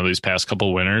 These past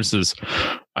couple winters is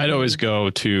I'd always go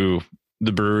to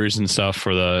the breweries and stuff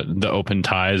for the open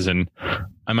ties, and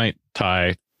I might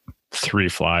tie 3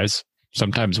 flies,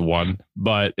 sometimes 1,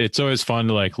 but it's always fun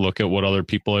to like look at what other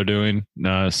people are doing,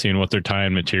 seeing what their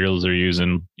tying materials they're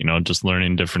using, just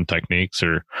learning different techniques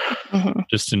or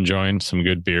just enjoying some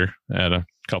good beer at a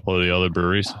couple of the other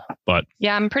breweries. But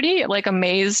yeah, I'm pretty like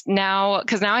amazed now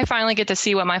because now I finally get to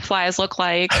see what my flies look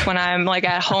like when I'm like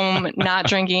at home not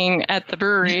drinking at the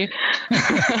brewery.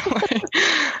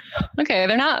 Okay,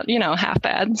 they're not half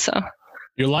bad. So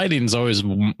your lighting's always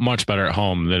much better at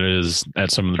home than it is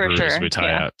at some of the For breweries sure, we tie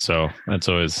yeah. at, so that's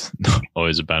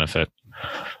always a benefit.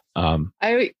 I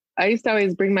used to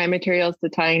always bring my materials to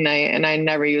tying night and I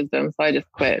never used them. So I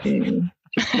just quit and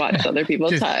just watched other people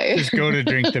tie. Just go to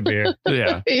drink the beer.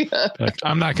 Yeah. Yeah. Like,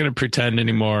 I'm not going to pretend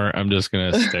anymore. I'm just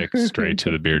going to stick straight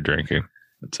to the beer drinking.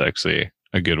 It's actually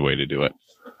a good way to do it.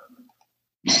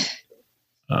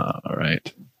 All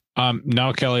right.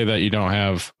 Now, Kelly, that you don't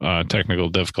have technical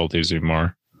difficulties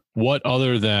anymore, what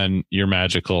other than your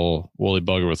magical woolly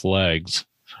bugger with legs,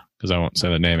 because I won't say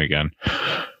the name again,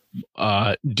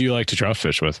 do you like to trout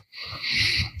fish with?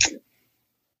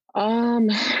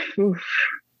 Oof.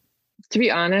 To be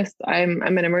honest, I'm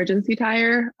an emergency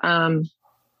tire. I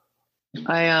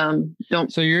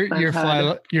don't. So your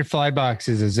fly box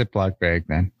is a Ziploc bag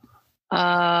then?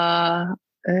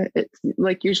 It's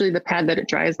like usually the pad that it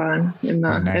dries on in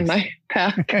my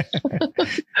pack.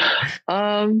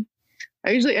 I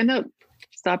usually end up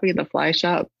stopping at the fly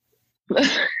shop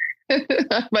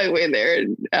on my way there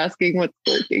and asking what's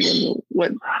working and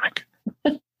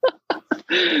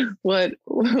what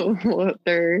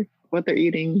they're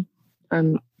eating.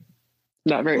 I'm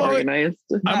not very organized.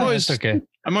 I'm always okay.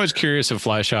 I'm always curious if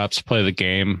fly shops play the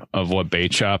game of what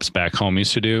bait shops back home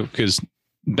used to do, because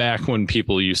back when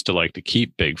people used to like to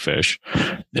keep big fish,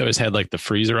 they always had like the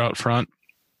freezer out front.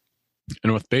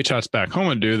 And what bait shops back home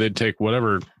would do, they'd take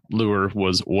whatever lure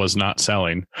was not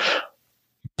selling,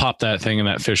 pop that thing in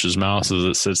that fish's mouth as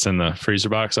it sits in the freezer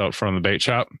box out front of the bait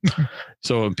shop.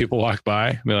 So when people walk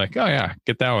by, be like, "Oh yeah,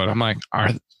 get that one." I'm like,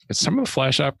 is some of the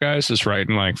fly shop guys just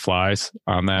writing like flies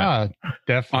on that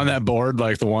definitely on that board,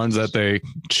 like the ones that they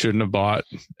shouldn't have bought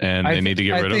and they need to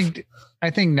get rid of?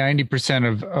 I think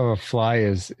 90% of a fly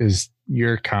is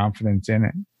your confidence in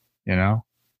it. You know,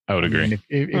 I would agree. mean,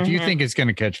 if you think it's going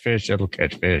to catch fish, it'll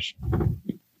catch fish.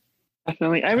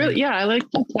 Definitely. I like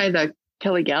to try the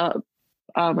Kelly Gallup,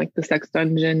 like the Sex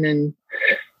Dungeon, and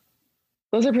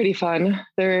those are pretty fun.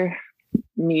 They're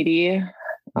meaty,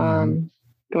 going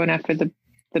after the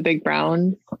big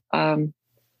browns.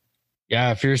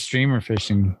 Yeah, if you're streamer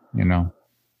fishing, you know,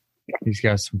 he's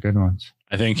got some good ones.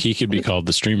 I think he could be called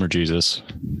the streamer Jesus.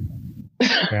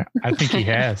 Yeah, I think he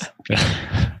has.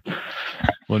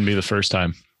 Wouldn't be the first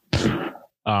time.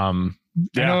 I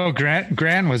know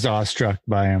Grant was awestruck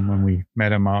by him when we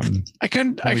met him out. I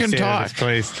can talk.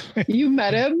 Place. You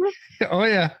met him? Oh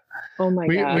yeah. Oh my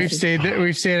god. We've stayed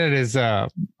at his the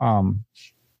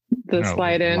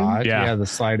slide in. lodge. Yeah, the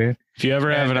slide in. If you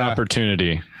ever have an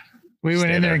opportunity, we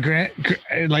went in there and Grant,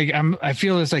 like I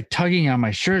feel this like tugging on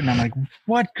my shirt, and I'm like,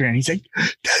 "What, Grant?" He's like,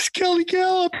 "That's Kelly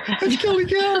Gallup. That's Kelly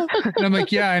Gallup." And I'm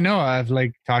like, "Yeah, I know. I've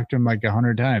like talked to him like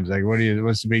 100 times. Like,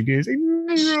 what's the big deal?" He's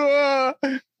like,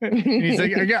 and he's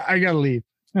like, I gotta leave.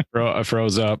 I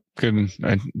froze up.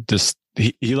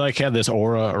 He like had this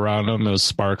aura around him. It was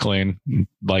sparkling,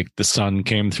 like the sun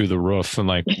came through the roof and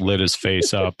like lit his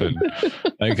face up, and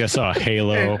like I saw a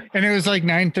halo. And it was like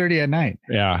 9:30 at night.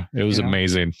 Yeah, it was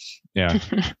amazing. Yeah.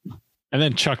 And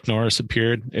then Chuck Norris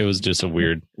appeared. It was just a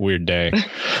weird day.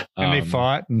 And they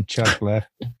fought, and Chuck left.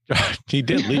 He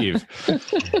did leave.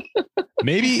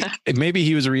 Maybe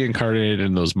he was reincarnated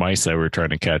in those mice that we were trying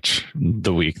to catch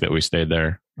the week that we stayed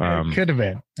there. Could have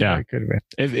been. Yeah, it could have been.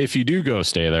 If you do go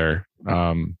stay there,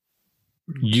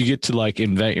 you get to like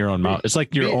invent your own mouse. It's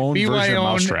like your own version of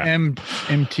mousetrap.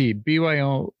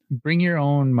 BYO, bring your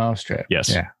own mousetrap. Yes.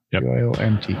 Yeah. Yep.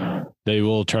 BYOMT. They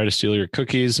will try to steal your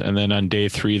cookies, and then on day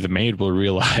 3, the maid will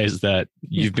realize that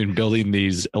you've been building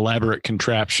these elaborate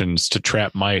contraptions to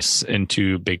trap mice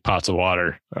into big pots of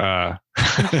water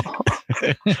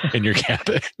in your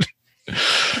cabin.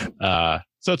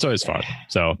 So it's always fun.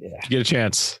 So if you get a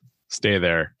chance, stay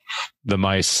there. The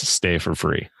mice stay for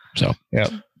free. So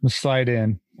we'll slide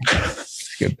in.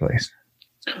 It's a good place.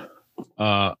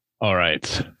 All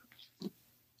right.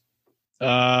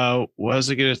 Was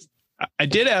it good? I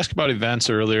did ask about events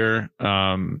earlier.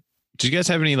 Do you guys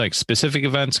have any like specific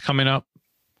events coming up?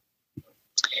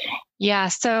 Yeah.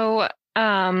 So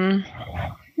I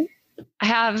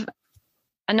have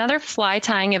another fly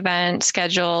tying event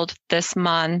scheduled this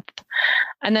month.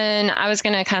 And then I was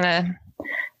going to kind of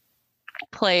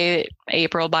play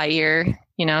April by ear,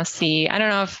 see. I don't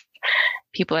know if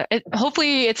people,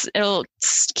 hopefully it'll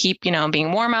keep,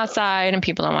 being warm outside and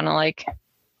people don't want to like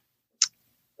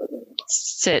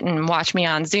sit and watch me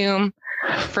on Zoom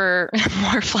for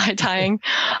more fly tying.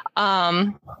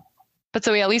 But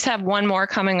so we at least have one more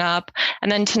coming up. And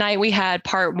then tonight we had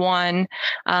part 1.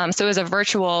 So it was a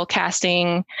virtual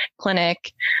casting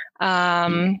clinic.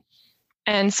 And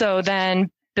so then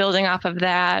building off of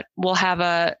that, we're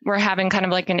having kind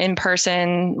of like an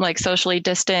in-person, like socially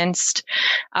distanced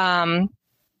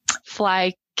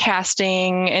fly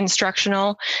casting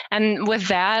instructional. And with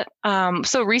that,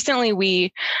 so recently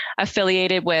we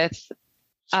affiliated with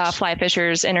Fly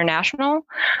Fishers International.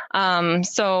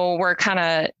 So we're kind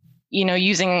of,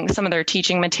 using some of their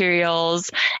teaching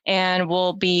materials, and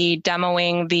we'll be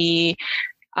demoing the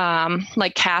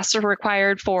like casts are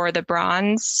required for the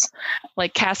bronze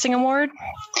like casting award.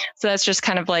 So that's just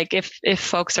kind of like if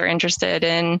folks are interested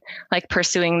in like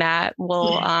pursuing that,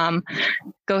 we'll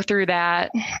go through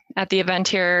that at the event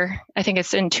here. I think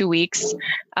it's in 2 weeks.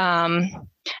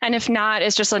 And if not,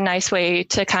 it's just a nice way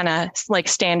to kind of like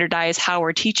standardize how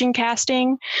we're teaching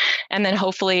casting, and then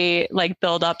hopefully like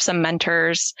build up some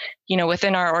mentors,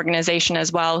 within our organization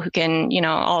as well, who can,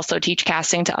 also teach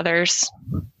casting to others.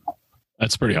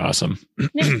 That's pretty awesome.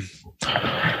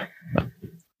 Because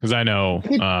I know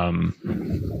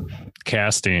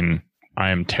casting, I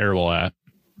am terrible at.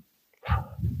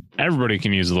 Everybody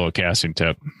can use a little casting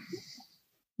tip.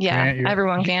 Yeah, Grant,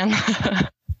 everyone can.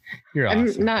 You're I'm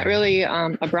awesome. not really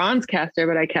a bronze caster,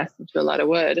 but I cast into a lot of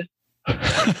wood.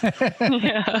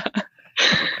 Yeah.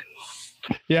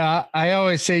 Yeah, I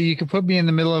always say you can put me in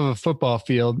the middle of a football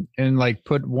field and like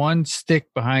put one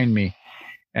stick behind me,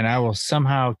 and I will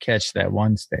somehow catch that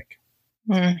one stick.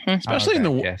 Mm-hmm. Especially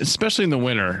in the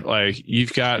winter, like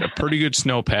you've got a pretty good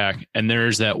snowpack, and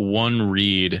there's that one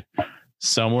reed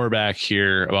somewhere back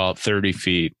here about 30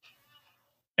 feet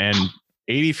and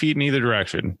 80 feet in either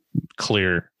direction,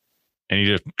 clear, and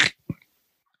you just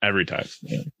every time.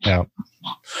 Yeah.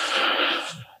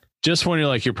 Just when you're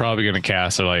like you're probably going to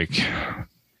cast like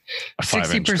a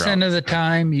 5-inch 60% trout of the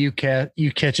time you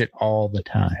catch it all the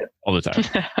time. all the time.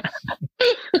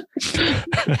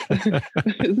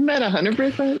 Isn't that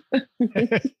 100%?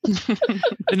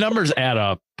 The numbers add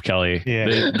up, Kelly.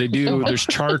 Yeah. They do. There's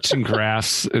charts and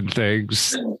graphs and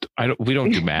things. We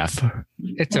don't do math.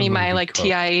 It's Me, my movie like quote.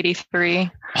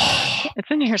 TI-83. It's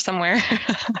in here somewhere.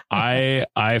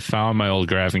 I found my old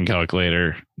graphing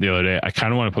calculator the other day. I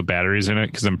kind of want to put batteries in it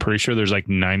because I'm pretty sure there's like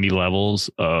 90 levels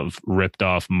of ripped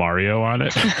off Mario on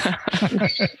it.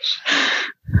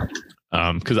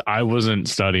 Because I wasn't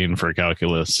studying for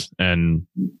calculus and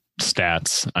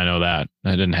stats. I know that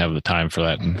I didn't have the time for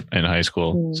that in high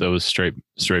school, so it was straight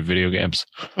video games.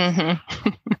 Mm-hmm.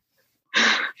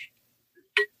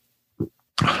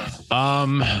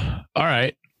 All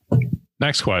right.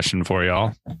 Next question for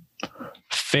y'all.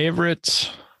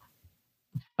 Favorite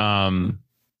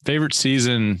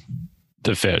season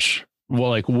to fish? Well,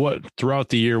 like what throughout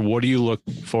the year, what do you look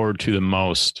forward to the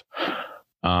most?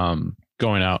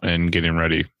 Going out and getting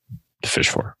ready to fish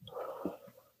for?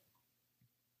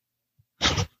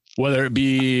 Whether it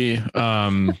be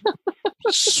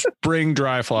spring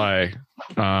dry fly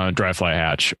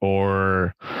hatch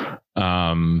or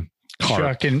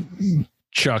carp,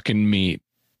 chuck and meat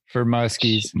for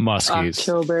muskies.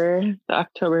 The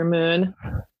October moon.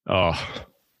 Oh,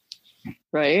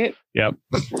 right. Yep.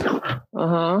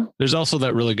 There's also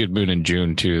that really good moon in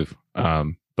June too.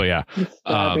 But yeah,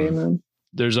 Moon.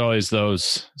 there's always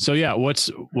those. So yeah, what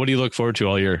do you look forward to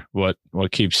all year? What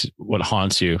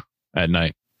haunts you at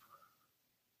night?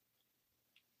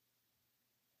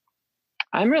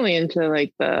 I'm really into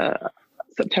like the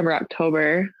September,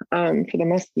 October for the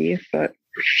muskie, but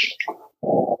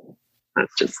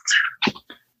that's just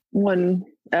one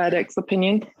addict's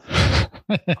opinion.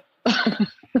 I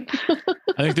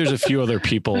think there's a few other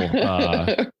people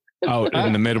out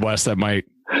in the Midwest that might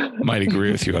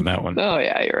agree with you on that one. Oh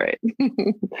yeah, you're right.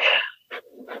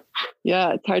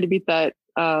 Yeah, it's hard to beat that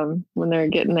when they're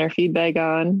getting their feed bag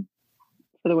on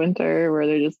for the winter, where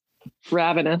they're just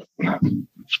ravenous.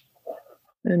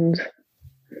 And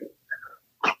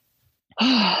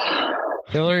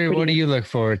Hillary, what do you look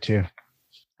forward to?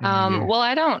 Well,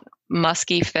 I don't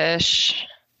musky fish,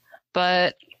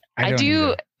 but I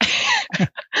do.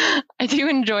 I do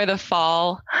enjoy the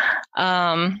fall.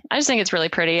 I just think it's really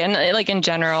pretty, and like in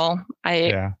general,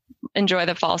 I enjoy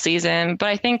the fall season. But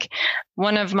I think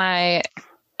one of my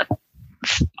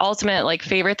ultimate like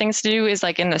favorite things to do is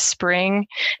like in the spring,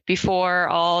 before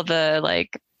all the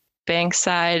like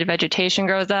bankside vegetation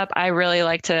grows up. I really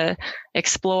like to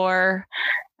explore.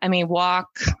 I mean, walk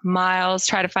miles,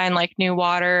 try to find like new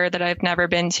water that I've never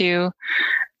been to.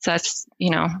 So that's,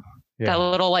 that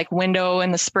little like window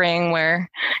in the spring where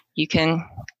you can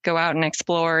go out and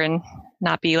explore and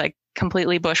not be like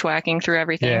completely bushwhacking through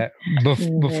everything. Yeah.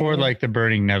 Before like the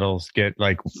burning nettles get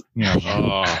like,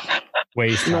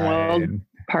 waist high and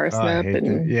parsnip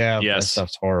that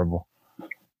stuff's horrible.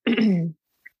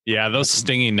 Yeah, those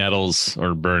stinging nettles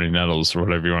or burning nettles or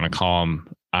whatever you want to call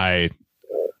them.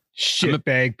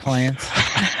 Shitbag plants.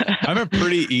 I'm a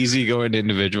pretty easygoing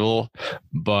individual,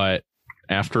 but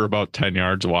after about 10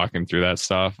 yards walking through that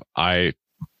stuff, I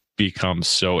become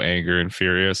so angry and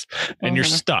furious, and you're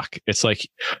stuck. It's like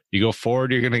you go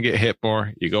forward, you're going to get hit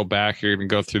more. You go back, you're going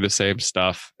to go through the same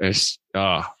stuff. It's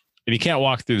and you can't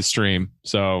walk through the stream,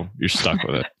 so you're stuck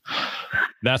with it.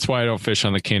 That's why I don't fish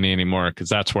on the Kinney anymore, because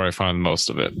that's where I find most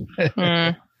of it.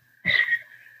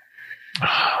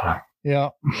 Yeah.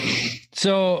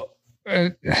 So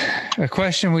a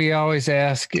question we always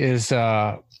ask is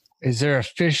there a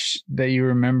fish that you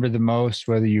remember the most,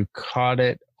 whether you caught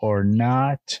it or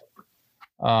not?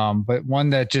 But one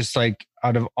that just like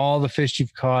out of all the fish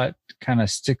you've caught kind of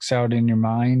sticks out in your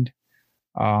mind.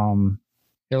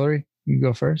 Hillary, you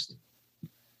go first.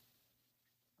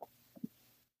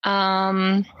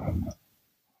 Gosh.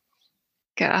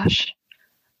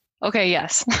 Okay.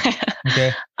 Yes.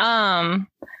 Okay.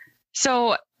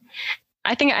 So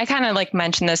I think I kind of like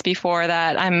mentioned this before,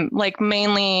 that I'm like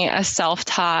mainly a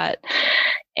self-taught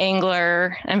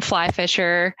angler and fly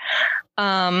fisher.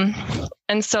 And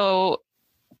so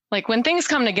like when things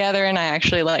come together and I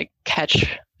actually like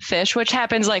catch fish, which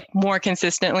happens like more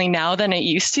consistently now than it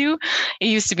used to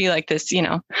be like this, you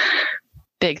know,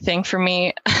 big thing for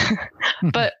me.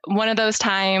 But one of those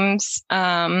times,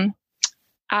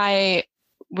 I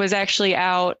was actually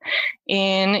out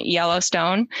in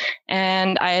Yellowstone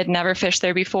and I had never fished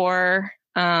there before.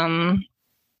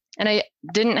 And I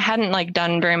hadn't like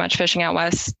done very much fishing out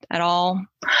west at all.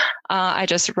 I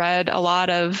just read a lot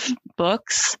of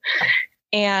books,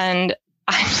 and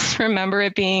I just remember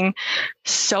it being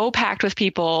so packed with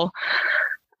people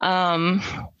that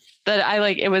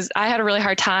I had a really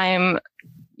hard time,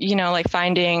 you know, like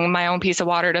finding my own piece of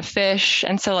water to fish.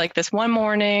 And so like this one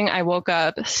morning I woke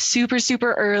up super,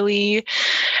 super early,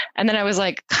 and then I was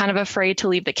like kind of afraid to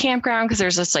leave the campground because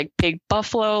there's this like big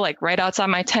buffalo like right outside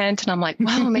my tent. And I'm like,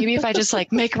 well, maybe if I just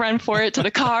like make a run for it to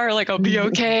the car, like I'll be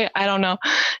okay. I don't know.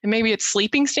 And maybe it's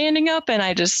sleeping standing up and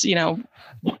I just, you know,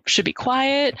 should be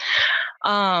quiet.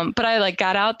 But I like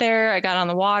got out there, I got on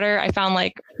the water. I found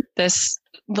like this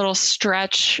little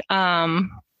stretch,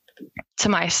 to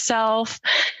myself.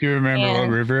 Do you remember what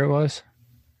river it was?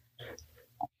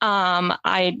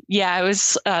 It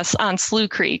was on Slough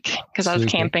Creek because I was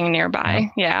camping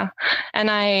nearby. Yeah. And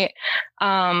I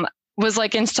was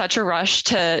like in such a rush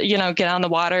to, you know, get on the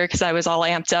water because I was all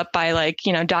amped up by like,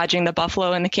 you know, dodging the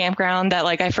buffalo in the campground that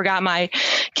like I forgot my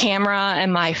camera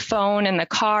and my phone in the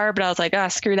car, but I was like,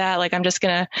 screw that. Like, I'm just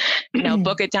going to, you know,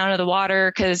 book it down to the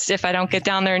water because if I don't get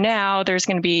down there now, there's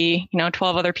going to be, you know,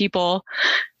 12 other people.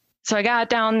 So I got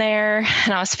down there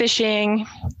and I was fishing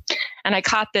and I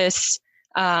caught this,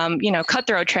 you know,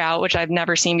 cutthroat trout, which I've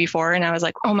never seen before. And I was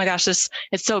like, oh my gosh, it's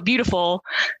so beautiful.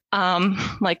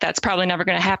 Like that's probably never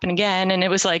going to happen again. And it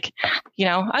was like, you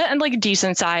know, I'm like a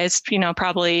decent size, you know,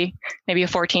 probably maybe a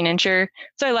 14-incher.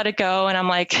 So I let it go and I'm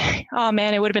like, oh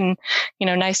man, it would have been, you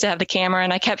know, nice to have the camera.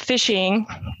 And I kept fishing.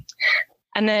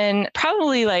 And then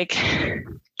probably like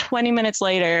 20 minutes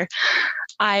later,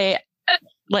 I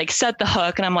like set the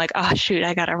hook and I'm like, oh shoot,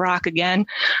 I got a rock again.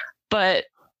 But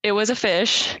it was a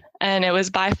fish and it was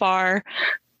by far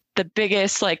the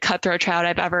biggest like cutthroat trout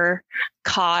I've ever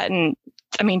caught. And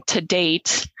I mean, to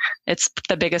date, it's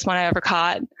the biggest one I ever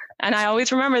caught. And I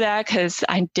always remember that because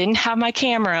I didn't have my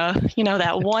camera, you know,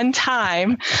 that one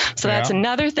time. So that's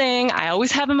another thing I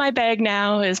always have in my bag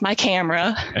now is my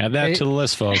camera. Add that to the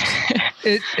list, folks.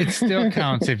 It still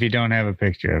counts if you don't have a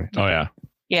picture of it. Oh, yeah.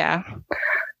 Yeah.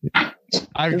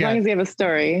 As long as you have a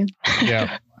story.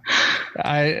 Yeah.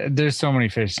 There's so many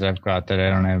fish that I've caught that I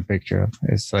don't have a picture of.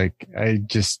 It's like,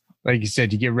 like you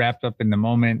said, you get wrapped up in the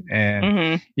moment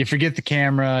and you forget the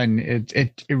camera and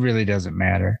it really doesn't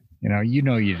matter. You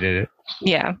know you did it.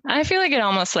 Yeah. I feel like it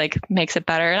almost like makes it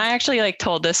better. And I actually like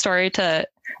told this story to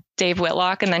Dave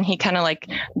Whitlock, and then he kind of like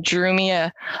drew me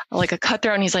a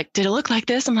cutthroat and he's like, did it look like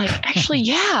this? I'm like, actually,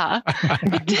 yeah,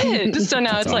 it did. So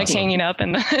now it's awesome. Like hanging up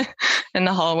in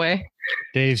the hallway.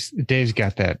 Dave's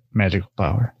got that magical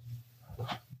power.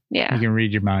 Yeah. You can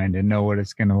read your mind and know what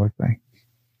it's going to look like.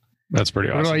 That's pretty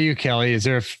awesome. What about you, Kelly? Is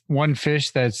there one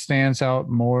fish that stands out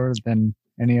more than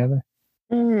any other?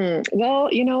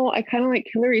 Well, I kind of like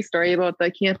Hillary's story about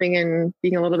the camping and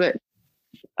being a little bit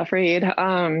afraid.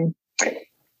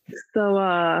 So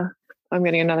I'm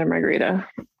getting another margarita.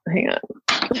 Hang on.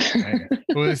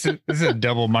 Well, this is a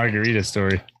double margarita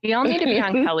story. We all need to be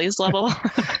on Kelly's level.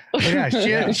 Yeah,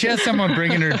 she has someone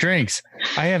bringing her drinks.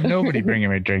 I have nobody bringing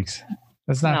me drinks.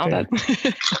 That's not fair.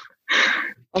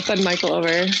 I'll send Michael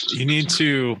over. You need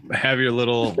to have your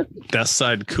little desk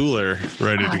side cooler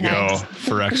ready to go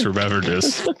for extra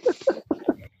beverages.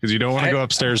 Because you don't want to go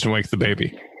upstairs and wake the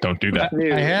baby. Don't do that.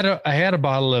 I had a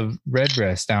bottle of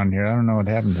Redbreast down here. I don't know what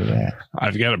happened to that.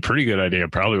 I've got a pretty good idea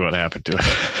probably what happened to it.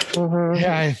 Mm-hmm.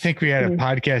 Yeah, I think we had a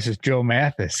podcast with Joe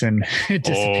Mathis and it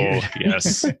disappeared. Oh,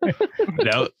 yes.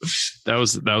 that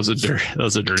was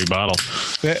a dirty bottle.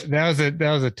 That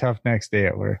was a tough next day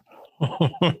at work.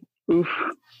 Oof.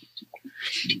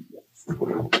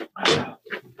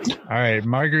 All right,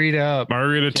 margarita up.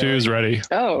 Margarita 2 is ready.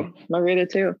 Oh, margarita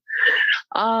 2.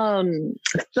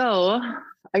 So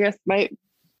I guess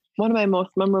one of my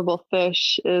most memorable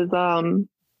fish is from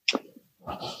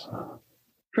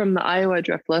the Iowa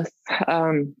Driftless.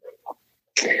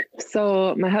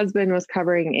 So my husband was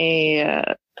covering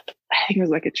I think it was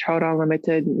like a Trout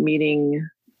Unlimited meeting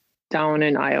down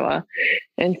in Iowa.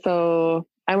 And so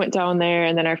I went down there,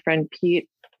 and then our friend Pete,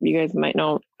 you guys might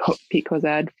know Pete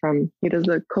Kozad he does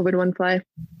the COVID One Fly.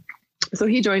 So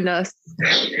he joined us.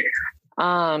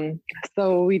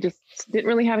 So we just didn't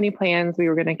really have any plans. We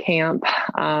were going to camp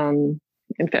and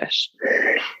fish.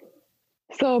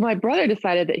 So my brother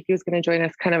decided that he was going to join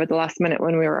us kind of at the last minute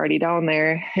when we were already down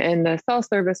there, and the cell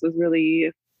service was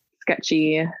really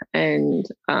sketchy, and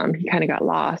he kind of got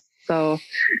lost. So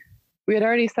we had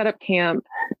already set up camp,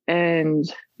 and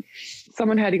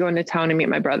someone had to go into town and meet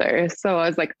my brother. So I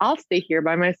was like, I'll stay here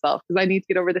by myself because I need to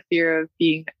get over the fear of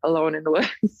being alone in the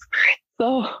woods.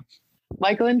 So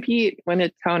Michael and Pete went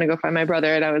to town to go find my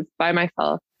brother, and I was by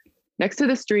myself next to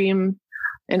the stream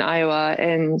in Iowa.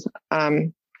 And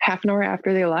half an hour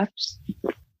after they left,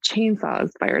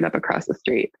 chainsaws fired up across the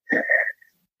street.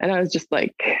 And I was just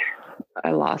like,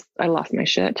 I lost my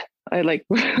shit. I like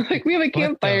we have a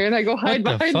campfire and I go hide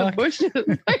behind the bushes.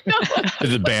 I know.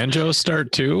 Did the banjo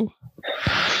start too?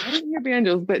 I didn't hear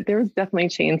banjos, but there was definitely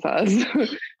chainsaws.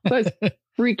 So I was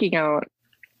freaking out.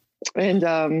 And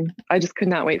I just could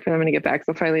not wait for them to get back.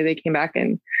 So finally they came back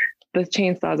and the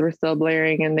chainsaws were still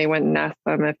blaring, and they went and asked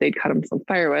them if they'd cut them some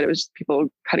firewood. It was just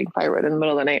people cutting firewood in the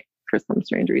middle of the night for some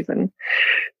strange reason.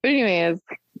 But anyways,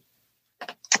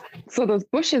 so those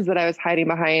bushes that I was hiding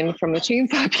behind from the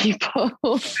chainsaw people,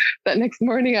 that next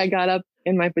morning I got up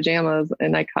in my pajamas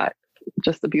and I caught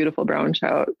just a beautiful brown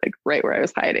trout, like right where I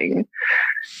was hiding.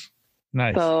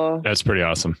 Nice. So That's pretty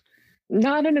awesome.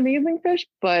 not an amazing fish,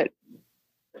 but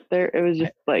it was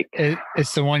just like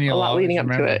It's the one you a lot leading up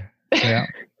remember. to it. Yeah.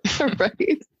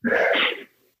 Right.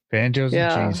 Banjos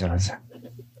Yeah. and chainsaws.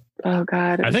 Oh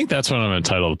God. I think that's what I'm going to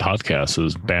title the podcast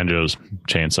is Banjos,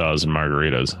 Chainsaws, and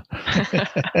Margaritas.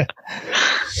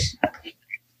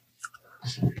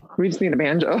 We just need a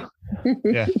banjo.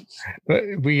 Yeah. But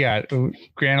we got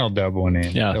Grant will dub one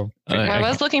in. Yeah. So, I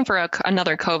was looking for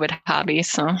another COVID hobby,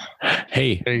 so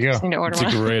Hey, there you go. just need to order it's a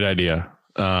one. great idea.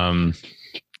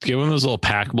 Get one of those little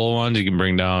packable ones you can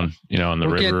bring down, on the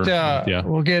river. Yeah.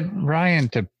 We'll get Ryan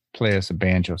to play us a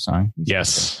banjo song.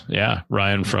 Yes. Yeah.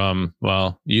 Ryan from,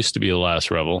 used to be The Last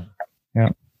Rebel.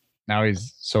 Now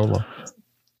he's solo.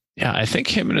 Yeah. I think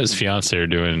him and his fiance are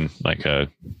doing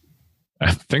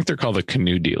I think they're called the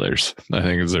Canoe Dealers. I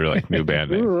think it's their new band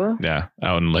name. Ooh, Yeah.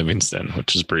 Out in Livingston,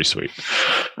 which is pretty sweet.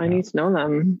 I need to know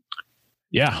them.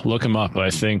 Yeah. Look them up. I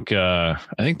think they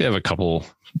have a couple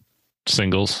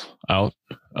singles out.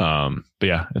 But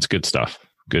yeah, it's good stuff.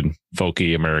 Good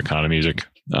folky Americana music.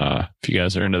 If you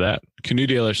guys are into that, Canoe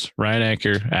Dealers, Ryan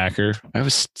Acker. I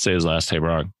always say his last name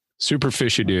wrong. Super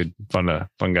fishy dude. Fun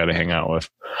guy to hang out with.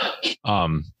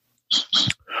 All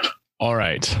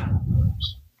right.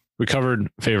 We covered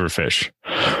favorite fish.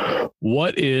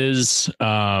 What was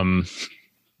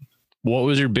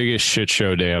your biggest shit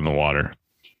show day on the water?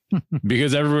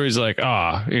 Because everybody's like,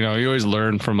 you always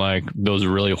learn from those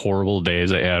really horrible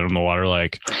days I had on the water.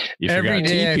 You Every forgot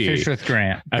day I TP. fish with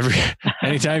Grant.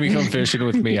 Anytime you come fishing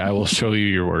with me, I will show you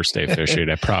your worst day fishing.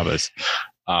 I promise.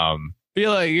 But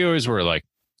you always were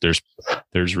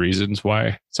there's reasons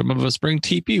why some of us bring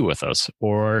TP with us,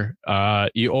 or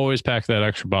you always pack that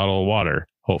extra bottle of water,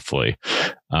 hopefully,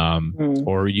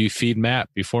 or you feed Matt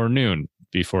before noon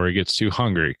before he gets too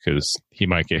hungry because he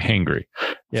might get hangry.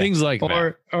 Yeah. Things like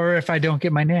that. Or if I don't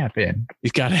get my nap in.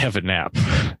 You've got to have a nap.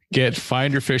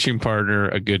 Find your fishing partner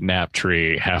a good nap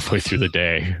tree halfway through the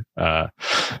day,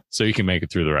 so you can make it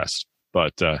through the rest.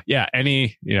 But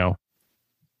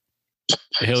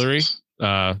Hillary,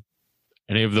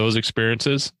 any of those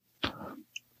experiences?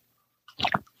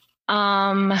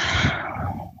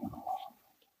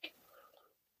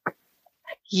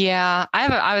 Yeah,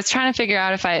 I was trying to figure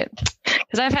out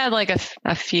because I've had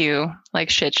a few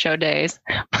shit show days,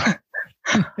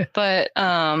 but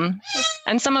and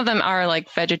some of them are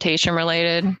vegetation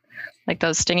related, like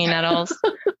those stinging nettles.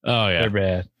 Oh yeah, They're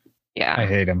bad. Yeah, I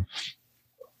hate them.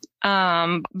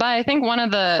 but I think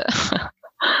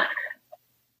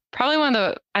probably one of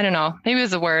the, I don't know, maybe it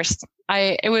was the worst.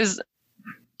 It was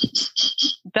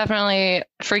definitely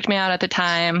freaked me out at the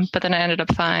time, but then I ended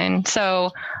up fine.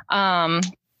 So,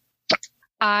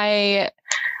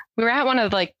 we were at one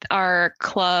of our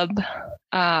club,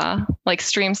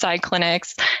 stream side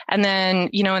clinics. And then,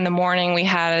 in the morning we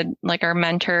had our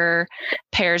mentor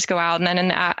pairs go out. And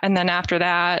then after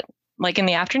that, in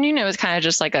the afternoon, it was kind of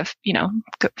just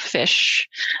fish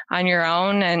on your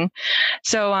own. And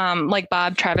so,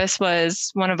 Bob Travis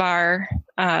was one of our,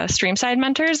 streamside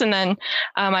mentors. And then,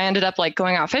 I ended up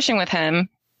going out fishing with him,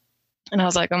 and I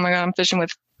was like, oh my God, I'm fishing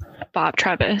with Bob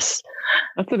Travis.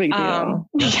 That's a big deal.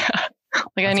 Yeah.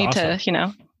 I need awesome.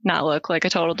 to, not look like a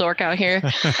total dork out here.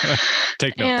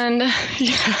 Take notes. And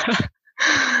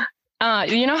yeah,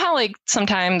 how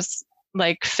sometimes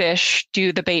fish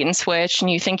do the bait and switch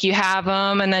and you think you have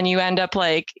them and then you end up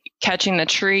catching the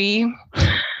tree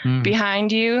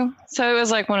behind you. So it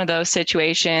was one of those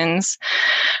situations.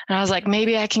 And I was like,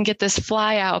 maybe I can get this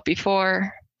fly out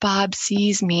before Bob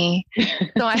sees me.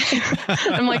 So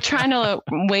I'm like trying to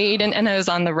wade in, and I was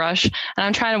on the rush, and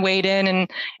I'm trying to wade in, and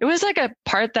it was like a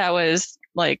part that was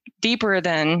like deeper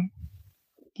than,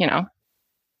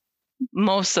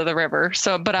 most of the river.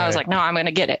 So, but I was like, no, I'm going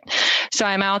to get it. So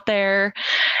I'm out there,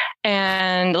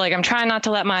 and like, I'm trying not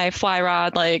to let my fly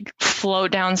rod like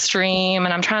float downstream,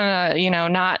 and I'm trying to,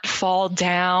 not fall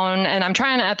down. And I'm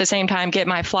trying to at the same time get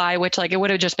my fly, which like, it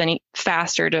would have just been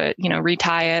faster to,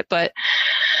 retie it. But,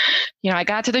 I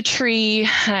got to the tree,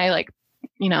 and I like,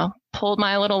 pulled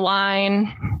my little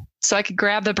line so I could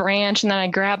grab the branch, and then I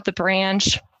grabbed the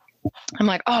branch. I'm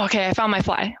like, oh, okay, I found my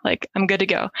fly. Like, I'm good to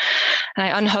go. And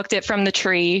I unhooked it from the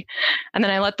tree, and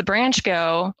then I let the branch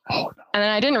go. Oh, no. And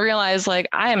then I didn't realize, like,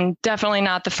 I am definitely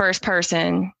not the first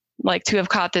person like to have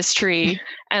caught this tree.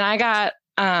 And I got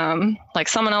like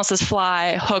someone else's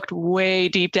fly hooked way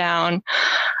deep down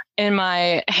in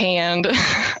my hand.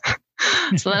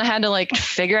 So then I had to like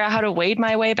figure out how to wade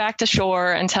my way back to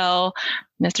shore and tell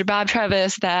Mr. Bob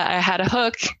Trevis that I had a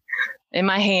hook in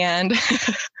my hand.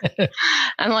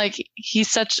 And like,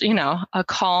 he's such, a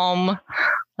calm,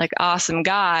 like awesome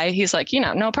guy. He's like,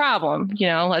 no problem,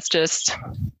 let's just,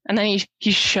 and then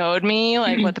he showed me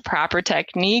like what the proper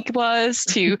technique was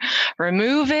to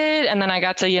remove it. And then I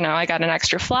got to, I got an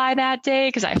extra fly that day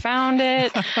because I found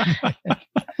it.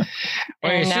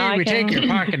 Well, you see, we take your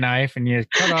pocket knife and you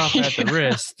cut off at the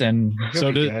wrist. And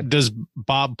so does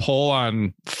Bob pull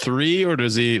on 3, or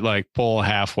does he like pull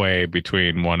halfway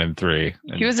between 1 and 3?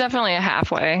 He was definitely a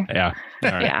halfway. Yeah.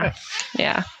 All right.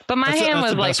 Yeah. But my hand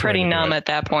was like pretty numb at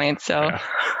that point. So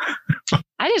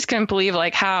I just couldn't believe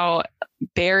like how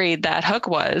buried that hook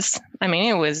was. I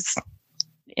mean,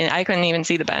 I couldn't even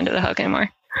see the bend of the hook anymore.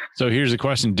 So here's a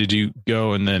question. Did you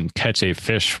go and then catch a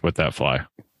fish with that fly?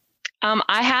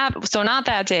 I have, so not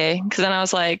that day, because then I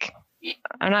was like,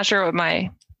 I'm not sure what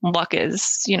my luck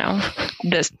is,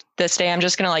 this day. I'm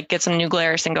just going to like get some new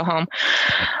Glarus and go home.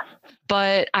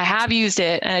 But I have used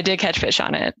it, and I did catch fish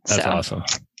on it. That's awesome.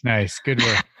 Nice. Good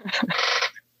work.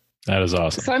 That is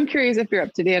awesome. So I'm curious if you're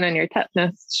up to date on your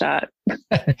tetanus shot.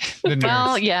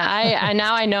 Well, yeah, I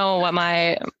now I know what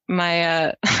my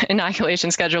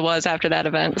inoculation schedule was after that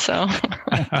event. So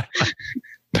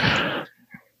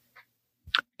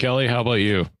Kelly, how about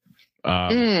you?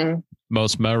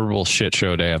 Most memorable shit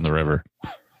show day on the river?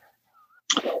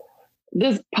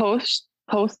 This post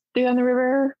day on the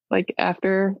river, like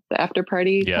after the after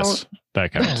party. Yes,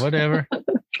 that counts. Whatever.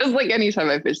 Because like anytime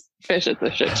I fish, it's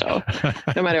a shit show,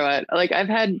 no matter what. Like I've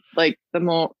had like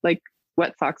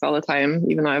wet socks all the time,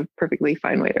 even though I have perfectly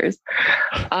fine waders.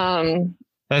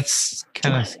 That's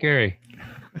kind of scary.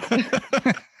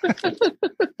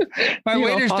 My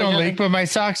waders don't leak, but my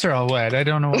socks are all wet. I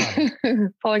don't know why.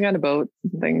 Falling out of boats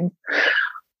and things.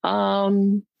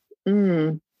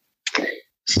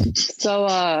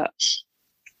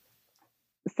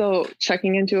 So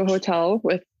checking into a hotel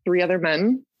with 3 other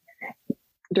men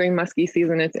during muskie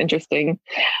season, it's interesting.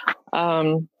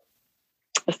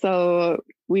 So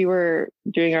we were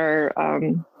doing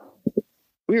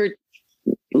we were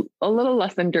a little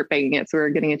less than dirt bagging it. So we were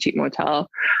getting a cheap motel.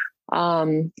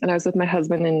 And I was with my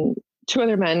husband and 2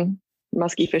 other men,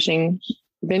 muskie fishing,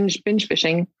 binge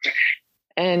fishing.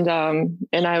 And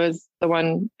I was the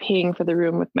one paying for the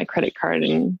room with my credit card,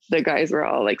 and the guys were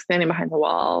all like standing behind the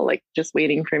wall, like just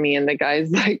waiting for me. And the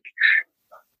guy's like,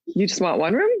 "You just want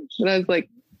one room?" And I was like,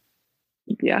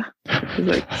 "Yeah."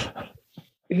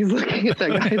 He's looking at that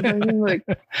guy.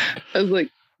 I was like,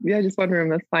 "Yeah, just one room.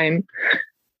 That's fine."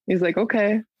 He's like,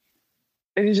 "Okay."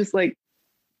 And he's just like,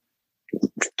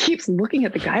 keeps looking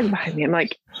at the guys behind me. I'm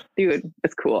like, "Dude,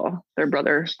 it's cool. They're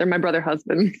my brother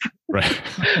husbands." Right.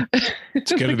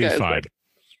 It's going to be fine.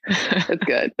 It's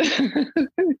good. And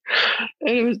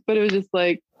it was just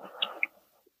like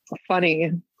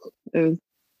funny. I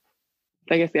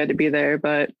guess they had to be there,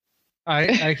 but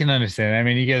I can understand. I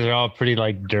mean, you guys are all pretty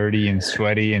like dirty and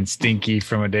sweaty and stinky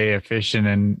from a day of fishing,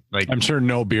 and like I'm sure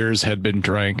no beers had been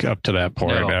drank up to that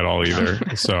point at all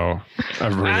either. So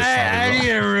I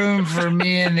need a room for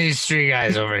me and these 3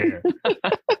 guys over here.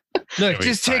 Look,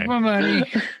 just take my money.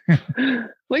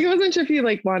 Like, I wasn't sure if you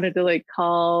like wanted to like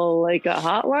call like a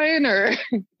hotline or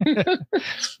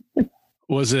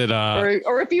was it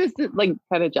or if he was like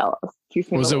kind of jealous.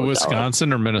 Was it Wisconsin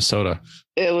jealous. Or Minnesota?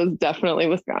 It was definitely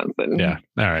Wisconsin. Yeah.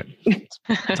 All right.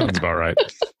 Sounds about right.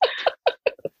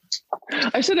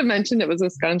 I should have mentioned it was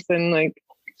Wisconsin like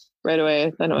right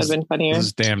away. Then it would have been funnier.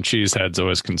 This damn cheesehead's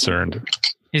always concerned.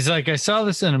 He's like, I saw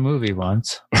this in a movie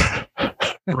once.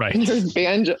 Right. There's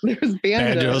banjos and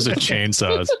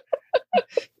chainsaws.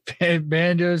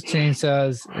 Banjos,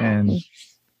 chainsaws, and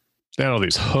They had all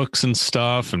these hooks and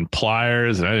stuff and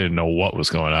pliers, and I didn't know what was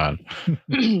going on.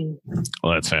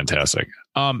 Well, that's fantastic.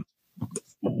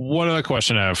 One other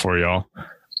question I have for y'all.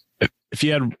 If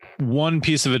you had one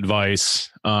piece of advice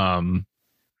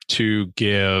to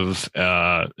give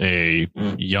a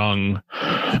young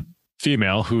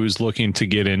female who's looking to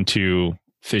get into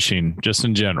fishing, just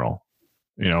in general,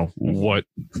 what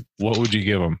would you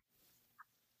give them?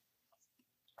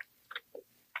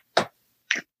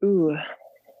 Ooh.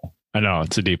 I know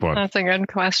it's a deep one. That's a good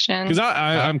question. Because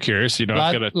I'm curious,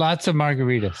 lots of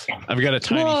margaritas. I've got a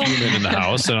tiny human in the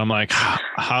house, and I'm like,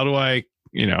 how do I,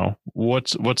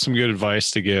 what's some good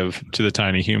advice to give to the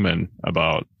tiny human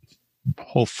about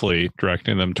hopefully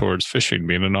directing them towards fishing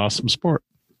being an awesome sport?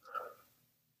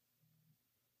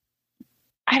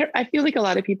 I feel like a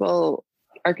lot of people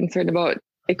are concerned about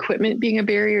equipment being a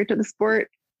barrier to the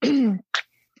sport. And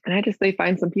I just say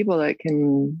find some people that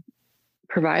can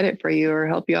provide it for you or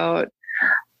help you out.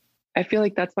 I feel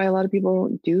like that's why a lot of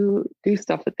people do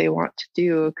stuff that they want to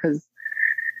do, because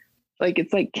like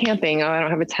it's like camping. Oh, I don't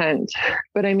have a tent.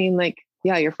 But I mean, like,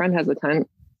 yeah, your friend has a tent.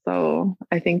 So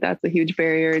I think that's a huge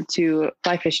barrier to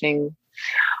fly fishing.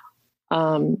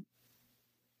 Most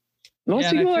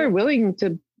people are willing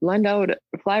to lend out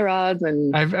fly rods,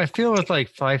 and I feel with like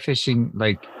fly fishing,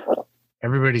 like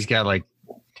everybody's got like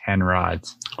 10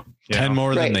 rods. 10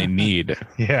 more than they need.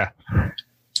 Yeah.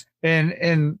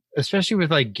 And especially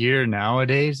with like gear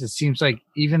nowadays, it seems like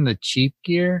even the cheap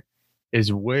gear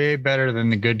is way better than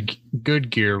the good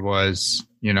gear was,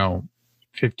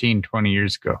 15, 20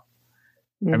 years ago.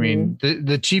 Mm-hmm. I mean,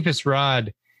 the cheapest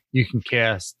rod you can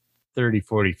cast 30,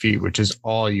 40 feet, which is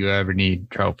all you ever need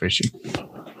trout fishing.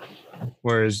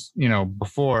 Whereas,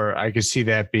 before I could see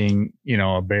that being,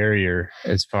 a barrier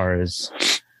as far as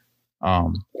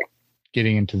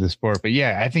getting into the sport. But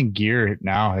yeah, I think gear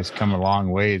now has come a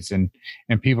long ways, and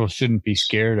people shouldn't be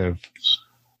scared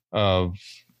of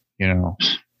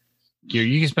gear.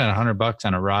 You can spend $100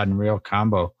 on a rod and reel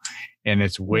combo, and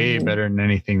it's way better than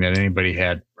anything that anybody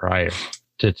had prior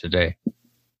to today.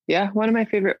 Yeah. One of my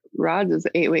favorite rods is the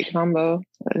 8-weight combo.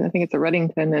 I think it's a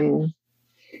Reddington, and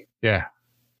yeah,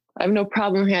 I have no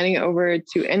problem handing it over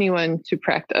to anyone to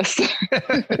practice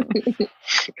because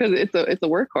it's a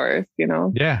workhorse,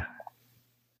 Yeah.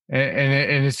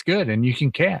 And it's good, and you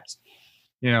can cast,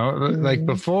 like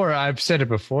before, I've said it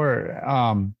before,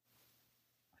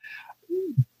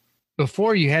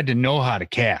 before you had to know how to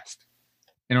cast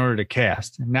in order to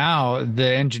cast. Now the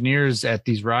engineers at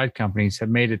these rod companies have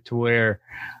made it to where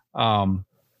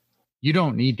you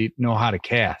don't need to know how to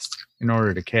cast in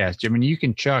order to cast. I mean, you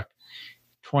can chuck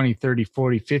 20, 30,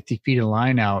 40, 50 feet of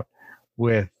line out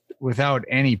without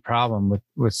any problem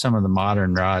with some of the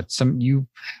modern rods.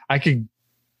 I could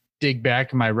dig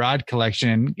back in my rod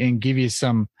collection and give you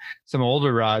some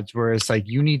older rods where it's like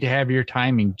you need to have your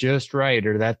timing just right,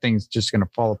 or that thing's just going to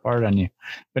fall apart on you.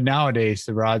 But nowadays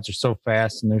the rods are so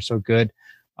fast and they're so good,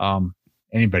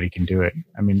 anybody can do it.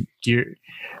 I mean,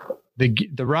 the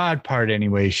rod part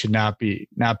anyway should not be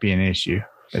an issue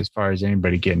as far as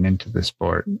anybody getting into the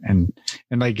sport. And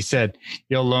like you said,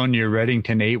 you'll loan your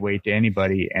Reddington 8-weight to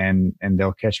anybody and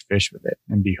they'll catch fish with it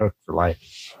and be hooked for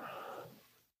life.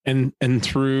 And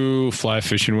through Fly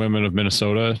Fishing Women of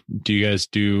Minnesota, do you guys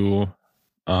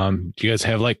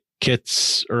have like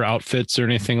kits or outfits or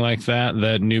anything like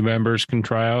that new members can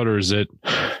try out? Or is it,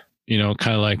 kind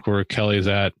of like where Kelly's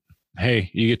at, hey,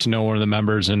 you get to know one of the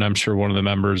members and I'm sure one of the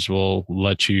members will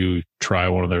let you try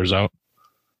one of theirs out?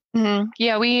 Mm-hmm.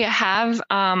 Yeah, we have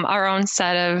our own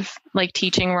set of like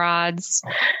teaching rods.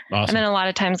 Awesome. And then a lot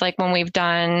of times, like when we've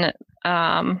done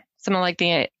some of like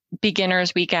the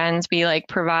beginners weekends, we like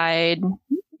provide,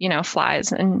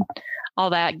 flies and all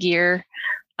that gear.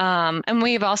 And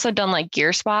we've also done like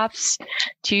gear swaps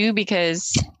too,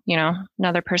 because,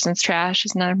 another person's trash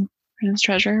is another person's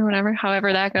treasure or whatever,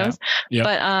 however that goes. Yeah.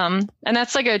 But, and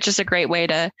that's like just a great way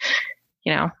to,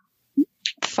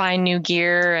 find new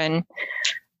gear. And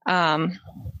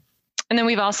then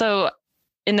we've also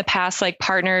in the past, like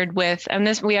partnered with, and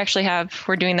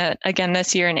we're doing that again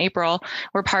this year in April.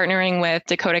 We're partnering with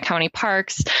Dakota County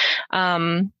Parks,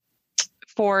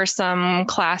 for some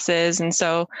classes. And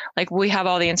so like we have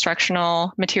all the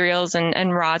instructional materials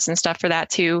and rods and stuff for that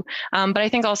too. But I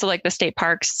think also like the state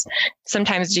parks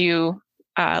sometimes do,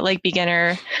 like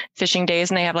beginner fishing days,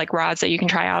 and they have like rods that you can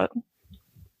try out.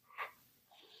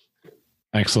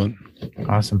 Excellent.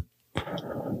 Awesome.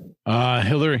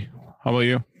 Hillary, how about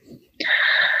you?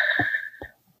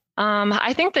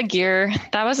 I think the gear,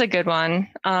 that was a good one.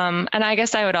 And I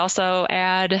guess I would also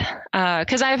add,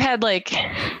 cause I've had like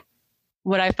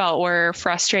what I felt were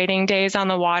frustrating days on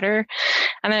the water.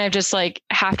 And then I just like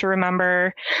have to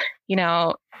remember, you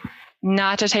know,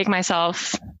 not to take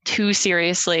myself too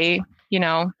seriously. You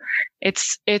know,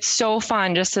 it's so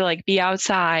fun just to like be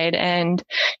outside and,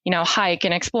 you know, hike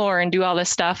and explore and do all this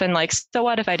stuff. And like, so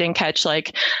what if I didn't catch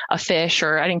like a fish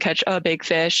or I didn't catch a big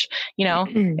fish, you know,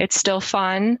 it's still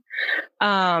fun.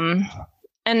 And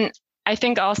I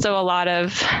think also a lot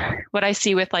of what I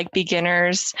see with like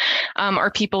beginners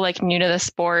or people like new to the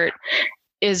sport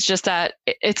is just that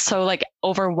it's so like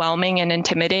overwhelming and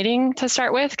intimidating to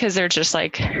start with, because there's just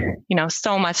like, you know,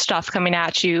 so much stuff coming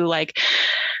at you. Like,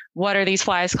 what are these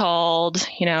flies called?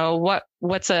 You know,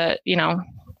 what's a, you know,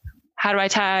 how do I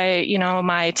tie, you know,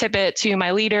 my tippet to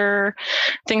my leader,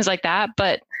 things like that.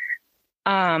 But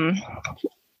I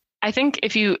think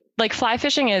if you like, fly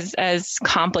fishing is as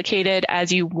complicated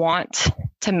as you want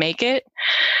to make it.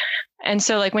 And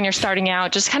so like when you're starting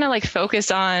out, just kind of like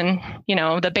focus on, you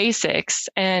know, the basics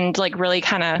and like really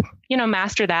kind of, you know,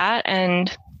 master that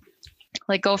and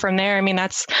like go from there. I mean,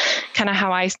 that's kind of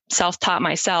how I self-taught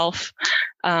myself.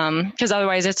 Because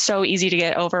otherwise it's so easy to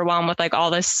get overwhelmed with like all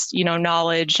this, you know,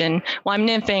 knowledge and, well, I'm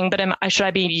nymphing, but should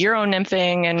I be Euro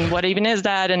nymphing? And what even is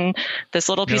that? And this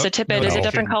little piece of tippet is a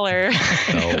different color.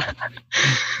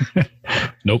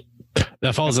 Nope.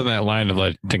 That falls in that line of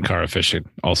like Tenkara fishing.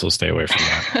 Also stay away from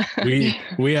that.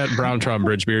 We at Brown Trout and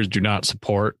Bridge Beers do not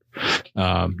support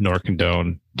nor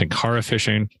condone Tenkara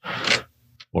fishing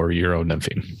or Euro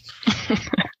nymphing.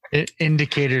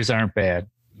 Indicators aren't bad.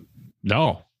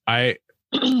 No,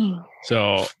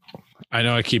 so I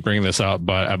know I keep bringing this up,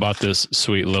 but I bought this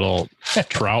sweet little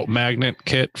trout magnet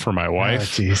kit for my wife. Oh,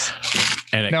 geez.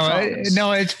 And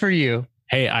no, it's for you.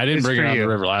 Hey, I didn't bring it on the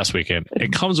river last weekend.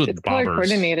 It comes with bobbers.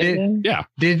 Coordinated. Yeah.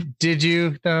 Did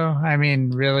you though? I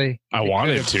mean, really? I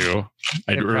wanted to.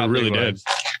 I really did.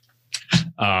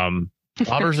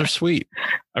 Bobbers are sweet.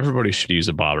 Everybody should use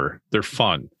a bobber. They're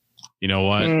fun. You know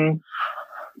what?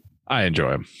 I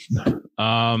enjoy them.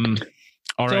 All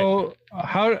right. So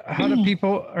how do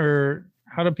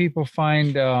people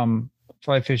find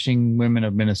Fly Fishing Women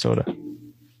of Minnesota?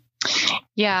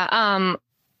 Yeah.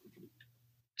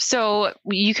 So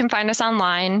you can find us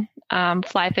online,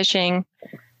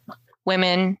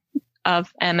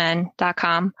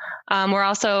 flyfishingwomenofmn.com. We're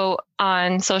also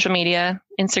on social media,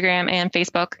 Instagram and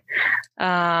Facebook.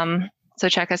 So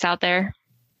check us out there.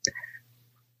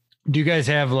 Do you guys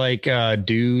have like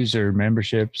dues or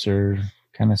memberships or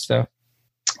kind of stuff?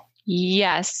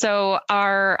 Yes. So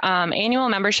our annual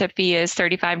membership fee is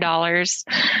 $35.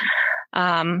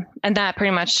 And that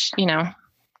pretty much, you know,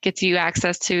 gets you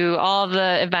access to all of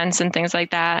the events and things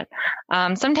like that.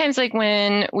 Sometimes like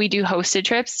when we do hosted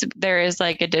trips, there is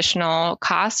like additional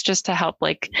costs just to help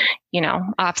like, you know,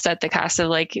 offset the cost of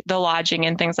like the lodging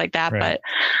and things like that. Right. But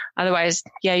otherwise,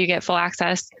 yeah, you get full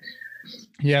access.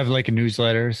 You have like a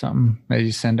newsletter or something that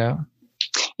you send out?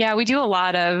 Yeah, we do a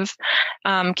lot of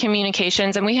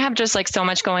communications, and we have just like so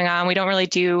much going on. We don't really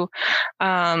do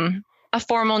a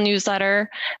formal newsletter,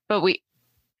 but we,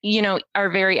 you know, are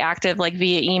very active like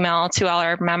via email to all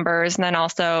our members. And then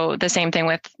also the same thing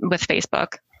with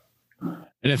Facebook. And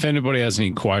if anybody has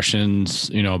any questions,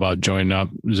 you know, about joining up,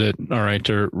 is it all right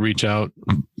to reach out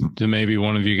to maybe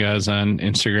one of you guys on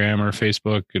Instagram or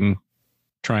Facebook and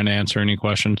try and answer any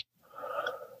questions?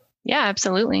 Yeah,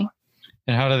 absolutely.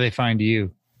 And how do they find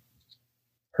you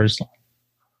personally?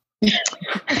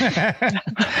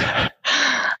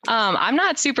 I'm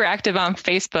not super active on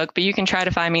Facebook, but you can try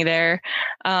to find me there.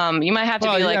 You might have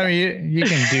to be like, I mean, you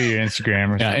can do your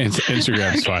Instagram or something. Yeah,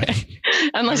 Instagram's fine.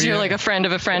 Unless you're like a friend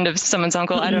of someone's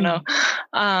uncle. I don't know.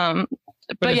 But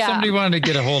if somebody wanted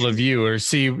to get a hold of you or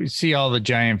see all the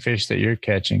giant fish that you're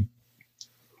catching.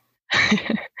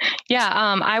 Yeah.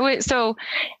 I would. So,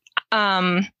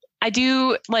 I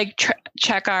do like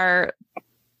check our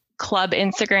club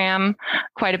Instagram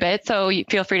quite a bit. So you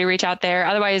feel free to reach out there.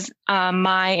 Otherwise,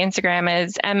 my Instagram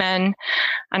is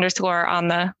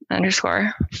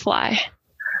MN_on_fly.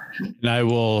 And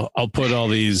I'll put all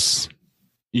these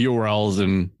URLs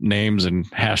and names and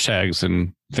hashtags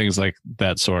and things like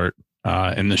that sort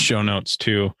in the show notes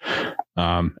too.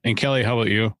 And Kelly, how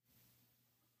about you?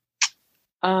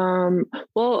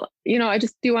 Well, you know, I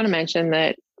just do want to mention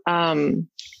that,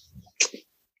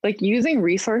 like using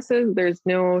resources, there's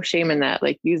no shame in that.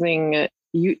 Like using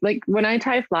like when I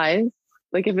tie flies,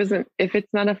 like if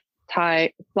it's not a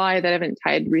fly that I haven't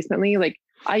tied recently, like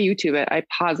I YouTube it, I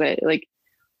pause it, like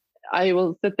I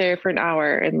will sit there for an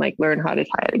hour and like learn how to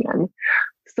tie it again.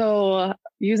 So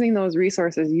using those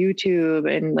resources,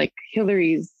 YouTube and like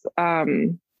Hillary's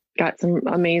got some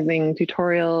amazing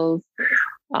tutorials.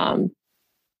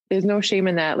 there's no shame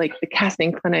in that. Like the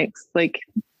casting clinics, like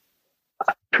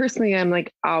personally, I'm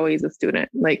like always a student.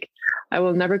 Like I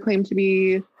will never claim to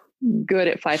be good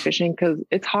at fly fishing because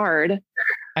it's hard.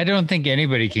 I don't think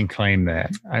anybody can claim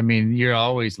that. I mean, you're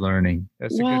always learning.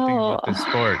 That's the good thing about the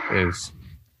sport is.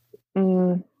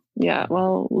 Yeah.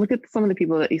 Well, look at some of the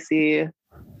people that you see.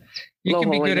 You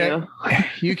can be good at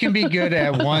you can be good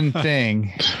at one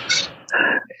thing,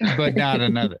 but not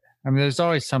another. I mean, there's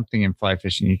always something in fly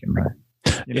fishing you can learn.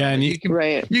 You know? Yeah, and you can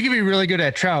be really good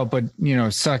at trout, but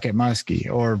suck at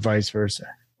muskie, or vice versa.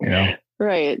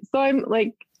 Right. So I'm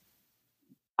like,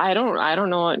 I don't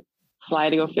know what fly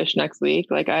to go fish next week.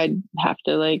 Like I'd have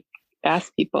to like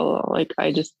ask people. Like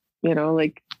I just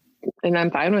like, and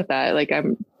I'm fine with that. Like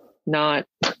I'm not.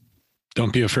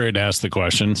 Don't be afraid to ask the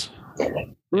questions.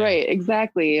 Right.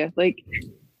 Exactly. Like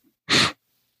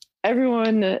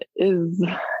everyone is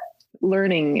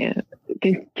learning,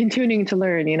 continuing to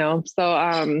learn, so,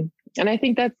 and I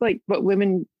think that's like what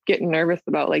women get nervous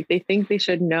about. Like they think they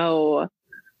should know,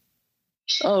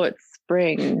 oh, it's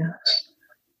spring,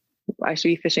 I should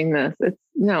be fishing this.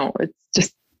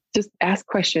 It's just ask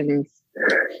questions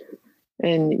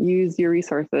and use your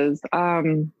resources.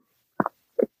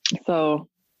 So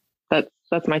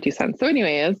that's my 2 cents. So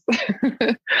anyways,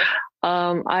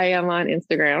 I am on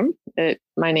Instagram at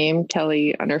my name,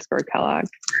 Kelly_Kellogg.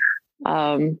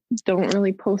 Don't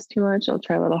really post too much. I'll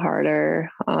try a little harder.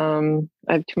 I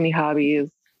have too many hobbies.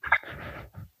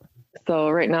 So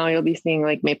right now you'll be seeing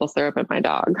like maple syrup and my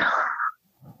dog.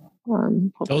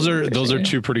 Those are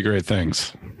two pretty great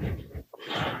things.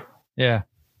 Yeah.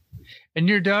 And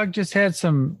your dog just had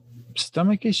some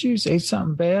stomach issues, ate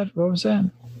something bad. What was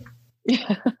that?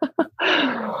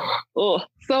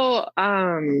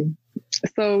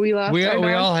 So we lost. We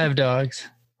all have dogs.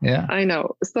 Yeah, I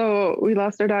know. So we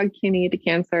lost our dog Kenny to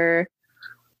cancer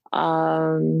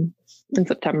in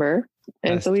September,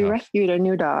 and That's so we tough. rescued a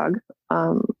new dog.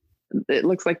 It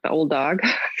looks like the old dog,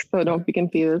 so don't be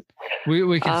confused.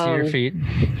 We can see your feet.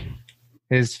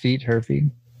 His feet, her feet.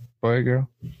 Boy or girl?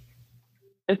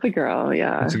 It's a girl.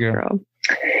 Yeah, It's a girl.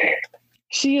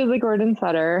 She is a Gordon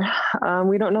setter.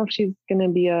 We don't know if she's going to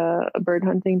be a bird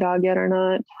hunting dog yet or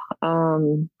not,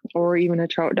 or even a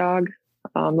trout dog.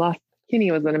 Last Kenny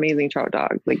was an amazing trout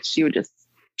dog. Like she would just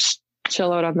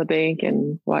chill out on the bank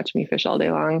and watch me fish all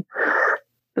day long.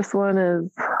 This one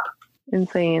is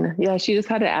insane. Yeah, she just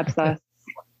had an abscess.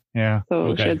 Yeah.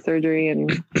 So she had surgery and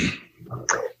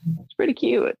it's pretty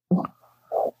cute.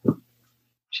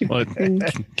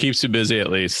 It keeps you busy at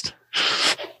least.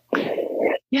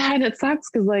 Yeah, and it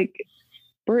sucks because like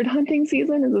bird hunting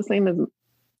season is the same as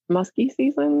muskie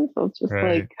season. So it's just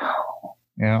like,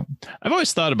 yeah. I've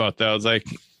always thought about that. I was like,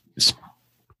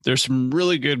 there's some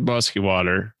really good muskie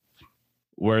water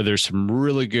where there's some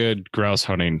really good grouse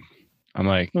hunting. I'm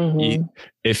like,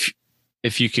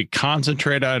 if you could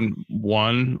concentrate on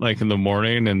one like in the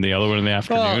morning and the other one in the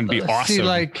afternoon, it'd be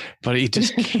awesome. But you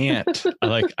just can't.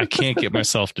 I can't get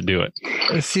myself to do it.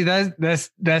 See,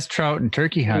 that's trout and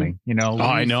turkey hunting.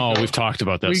 I know. We've talked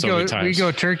about that many times. We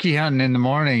go turkey hunting in the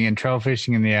morning and trout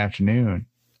fishing in the afternoon.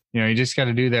 You just got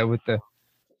to do that with the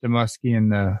muskie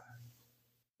and the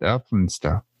upland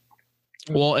stuff.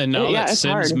 Well, and now that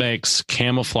Simms makes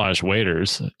camouflage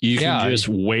waders, you can just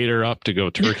wader up to go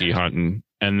turkey hunting.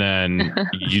 And then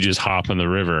you just hop in the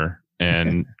river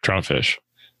and trout fish.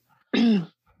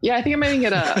 Yeah, I think I might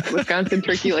get a Wisconsin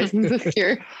turkey license this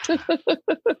year.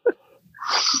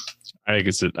 I think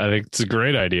it's a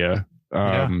great idea.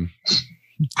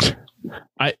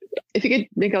 If you could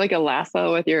make like a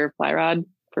lasso with your fly rod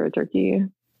for a turkey.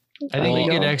 I think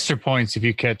you get extra points if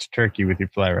you catch turkey with your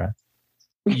fly rod.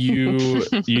 You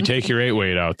take your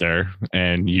 8-weight out there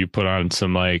and you put on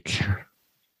some like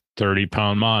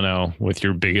 30-pound mono with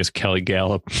your biggest Kelly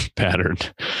Gallup pattern.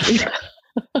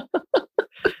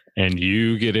 And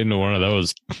you get into one of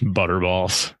those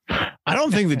butterballs. I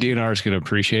don't think the DNR is going to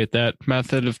appreciate that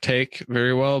method of take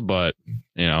very well, but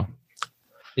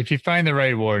if you find the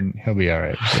right warden, he'll be all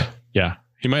right. Yeah,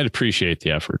 he might appreciate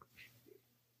the effort.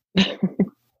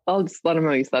 I'll just let him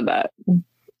know you said that.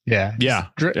 Yeah. Yeah.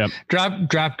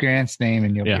 Drop Grant's name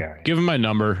and you'll be all right. Give him my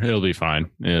number. It'll be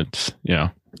fine. It's,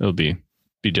 it'll be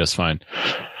just fine.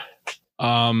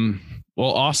 Well,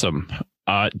 awesome.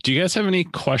 Do you guys have any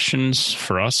questions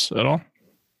for us at all?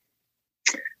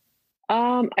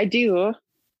 I do.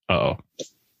 Uh-oh.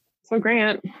 So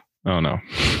Grant. Oh no.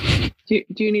 Do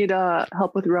you need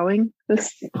help with rowing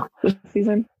this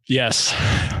season? Yes.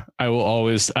 I will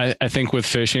always, I think with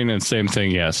fishing and same thing.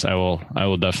 Yes, I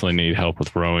will definitely need help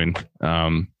with rowing.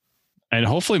 And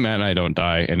hopefully Matt and I don't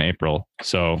die in April.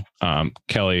 So,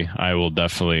 Kelly, I will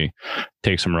definitely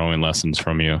take some rowing lessons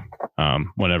from you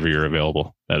whenever you're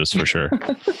available. That is for sure.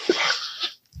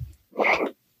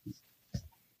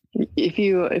 If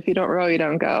you don't row, you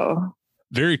don't go.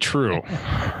 Very true.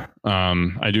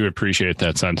 I do appreciate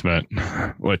that sentiment,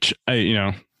 which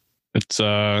it's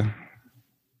I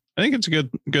think it's a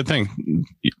good thing.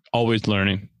 Always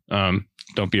learning.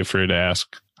 Don't be afraid to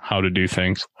ask how to do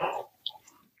things.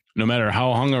 No matter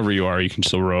how hungover you are, you can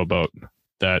still row a boat.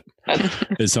 That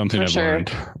is something I've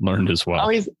learned as well.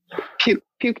 Always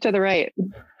puke to the right.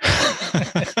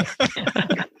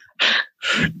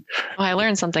 Oh, I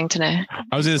learned something today.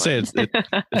 I was going to say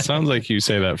it sounds like you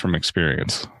say that from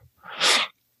experience.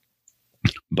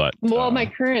 But my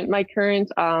current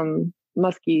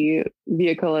muskie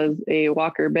vehicle is a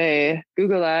Walker Bay.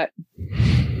 Google that.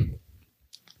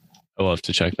 I'll have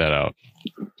to check that out.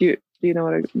 Do you know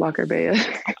what a Walker Bay is?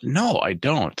 No, I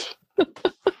don't.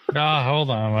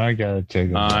 Hold on. I gotta check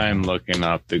it out. I'm looking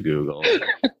up the Google.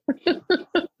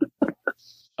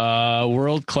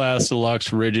 World-class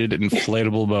deluxe rigid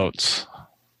inflatable boats.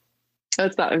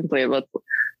 That's not inflatable. It's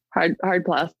hard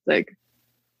plastic.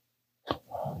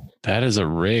 That is a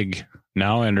rig.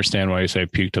 Now I understand why you say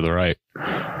puke to the right.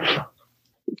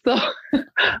 So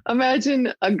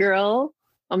imagine a girl,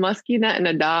 a muskie net, and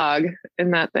a dog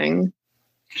in that thing.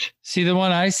 See, the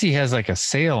one I see has like a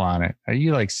sail on it. Are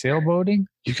you like sailboating?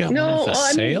 You got one with a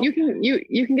sail?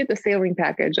 You can get the sailing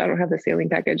package. I don't have the sailing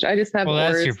package. I just have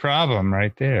oars. That's your problem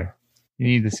right there. You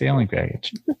need the sailing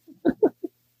package.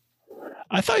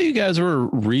 I thought you guys were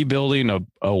rebuilding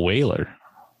a whaler.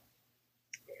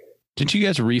 Didn't you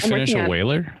guys refinish a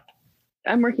whaler?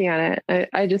 I'm working on it.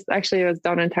 I was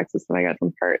down in Texas and I got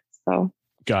some parts. So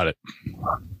got it.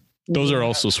 Those are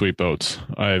also sweet boats.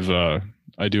 I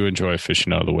do enjoy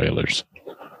fishing out of the whalers.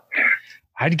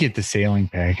 I'd get the sailing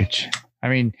package. I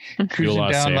mean,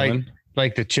 cruising down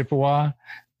like the Chippewa,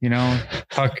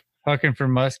 hucking for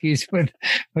muskies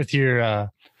with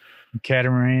your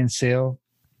catamaran sail.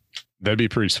 That'd be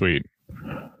pretty sweet.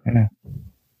 Yeah.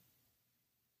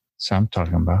 So I'm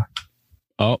talking about.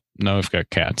 Oh, no, we've got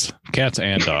cats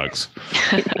and dogs.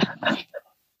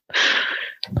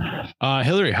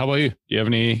 Hillary, how about you? Do you have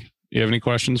any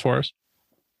questions for us?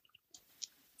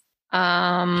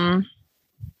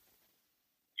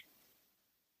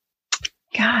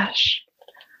 Gosh,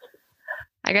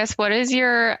 I guess I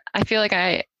feel like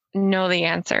I know the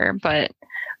answer, but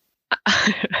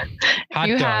hot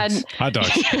dogs.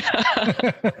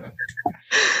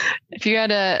 If you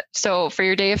had so for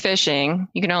your day of fishing,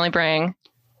 you can only bring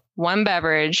one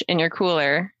beverage in your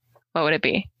cooler. What would it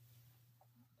be?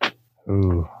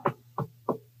 Ooh.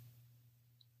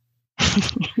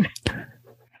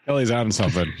 Kelly's on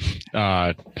something.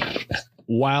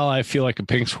 While I feel like a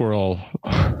Pink Squirrel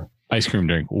ice cream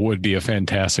drink would be a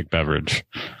fantastic beverage.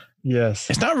 Yes.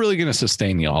 It's not really going to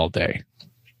sustain you all day.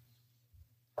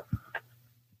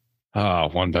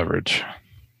 One beverage.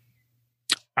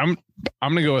 I'm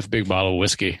going to go with a big bottle of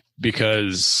whiskey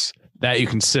because that you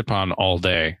can sip on all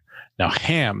day. Now,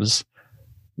 Hamm's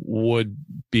would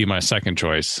be my second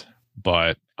choice,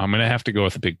 but I'm going to have to go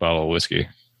with a big bottle of whiskey.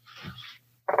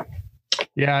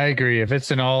 Yeah, I agree. If it's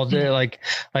an all day, like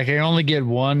I only get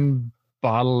one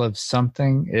bottle of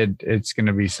something, it's going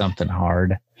to be something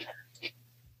hard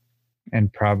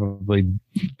and probably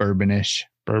bourbonish.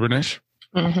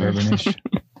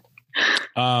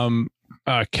 Mm-hmm.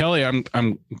 Kelly,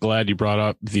 I'm glad you brought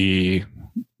up the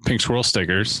Pink Squirrel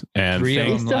stickers, and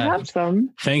we still have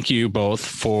some. Thank you both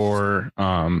for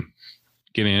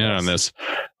getting in on this.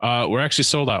 We're actually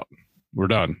sold out. We're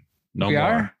done. No we more.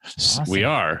 Are? Awesome. We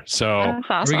are. So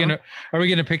awesome. Are we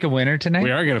gonna pick a winner tonight?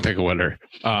 We are gonna pick a winner.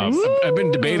 I've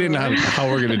been debating on how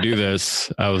we're gonna do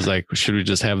this. I was like, should we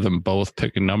just have them both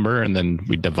pick a number and then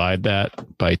we divide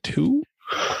that by 2?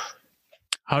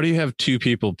 How do you have 2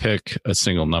 people pick a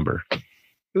single number?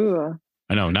 Ooh.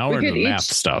 I know. Now we're in the math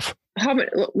stuff. How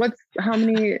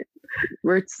many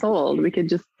were sold? We could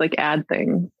just like add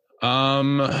things.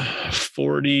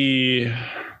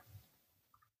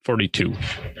 42.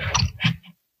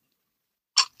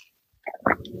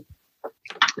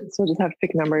 So just have to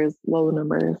pick numbers, low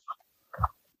numbers.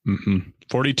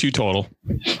 42 total.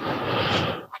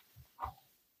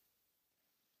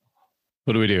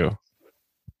 What do we do?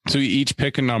 So we each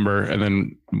pick a number and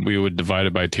then we would divide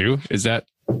it by 2.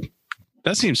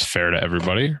 That seems fair to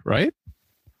everybody, right?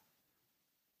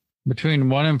 Between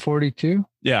 1 and 42?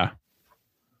 Yeah.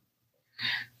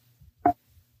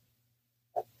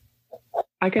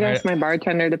 I could ask my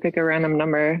bartender to pick a random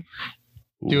number.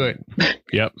 Do it.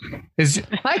 Yep.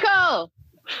 Michael!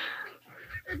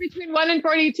 Between 1 and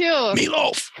 42.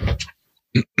 Meatloaf.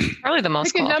 Probably the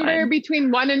most Pick a number qualified.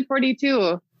 between 1 and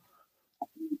 42.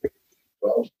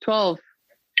 12.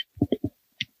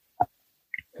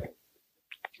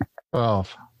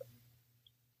 12.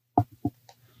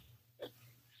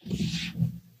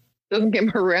 Doesn't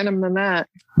get more random than that.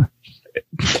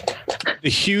 The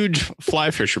huge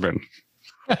fly fisherman,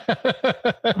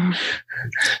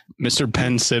 Mr.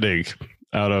 Ben Sittig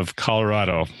out of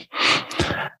Colorado,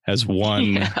 has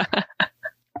won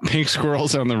pink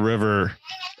squirrels on the river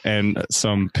and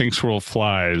some pink squirrel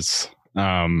flies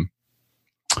from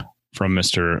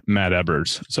Mr. Matt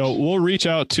Ebbers. So we'll reach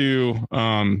out to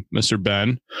Mr.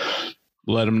 Ben,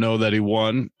 let him know that he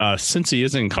won. Since he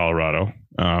is in Colorado,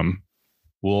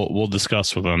 we'll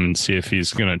discuss with him and see if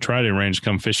he's going to try to arrange to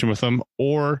come fishing with him,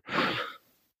 or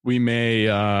we may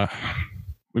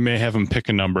have him pick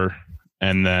a number,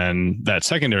 and then that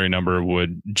secondary number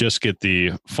would just get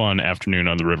the fun afternoon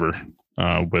on the river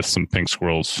with some pink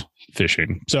squirrels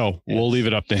fishing. So we'll leave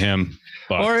it up to him.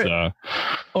 But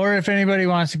or if anybody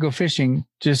wants to go fishing,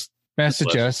 just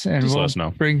message us and let we'll us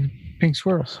know. bring pink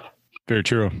squirrels. Very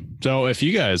true. So if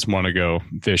you guys want to go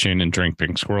fishing and drink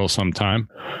pink squirrels sometime,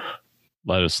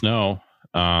 let us know.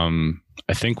 I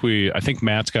think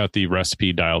Matt's got the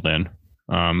recipe dialed in.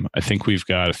 I think we've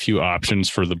got a few options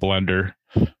for the blender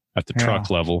at the truck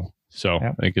level. So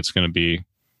I think it's going to be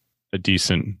a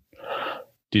decent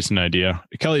idea.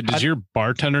 Kelly, does your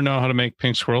bartender know how to make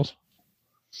pink squirrels?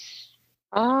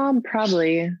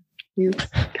 Probably. He's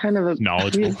kind of a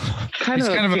knowledgeable. He's kind of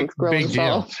a pink squirrel big deal.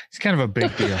 himself. It's kind of a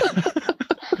big deal.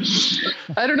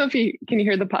 I don't know if can you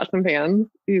hear the pots and pans?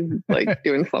 He's like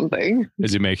doing something.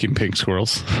 Is he making pink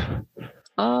squirrels?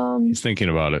 He's thinking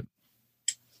about it.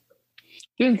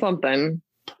 Doing something.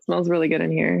 Smells really good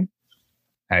in here.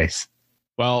 Nice.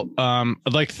 Well,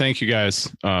 I'd like to thank you guys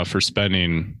for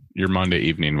spending your Monday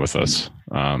evening with us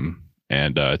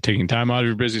and taking time out of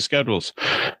your busy schedules.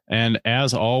 And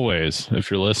as always, if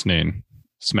you're listening,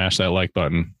 smash that like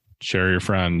button, share your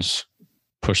friends,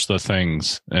 push the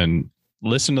things, and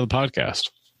listen to the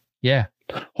podcast. Yeah.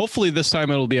 Hopefully this time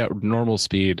it'll be at normal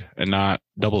speed and not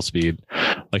double speed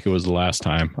like it was the last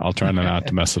time. I'll try not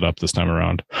to mess it up this time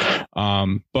around.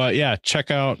 But yeah, check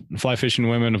out Fly Fishing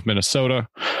Women of Minnesota.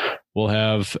 We'll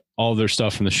have all of their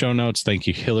stuff in the show notes. Thank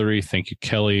you, Hillary. Thank you,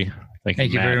 Kelly. Thank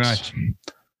you very much.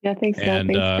 Yeah, thanks, Matt. And,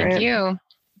 Thanks, Grant. Thank you.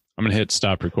 I'm going to hit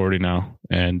stop recording now,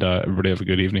 and everybody have a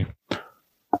good evening.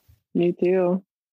 You too.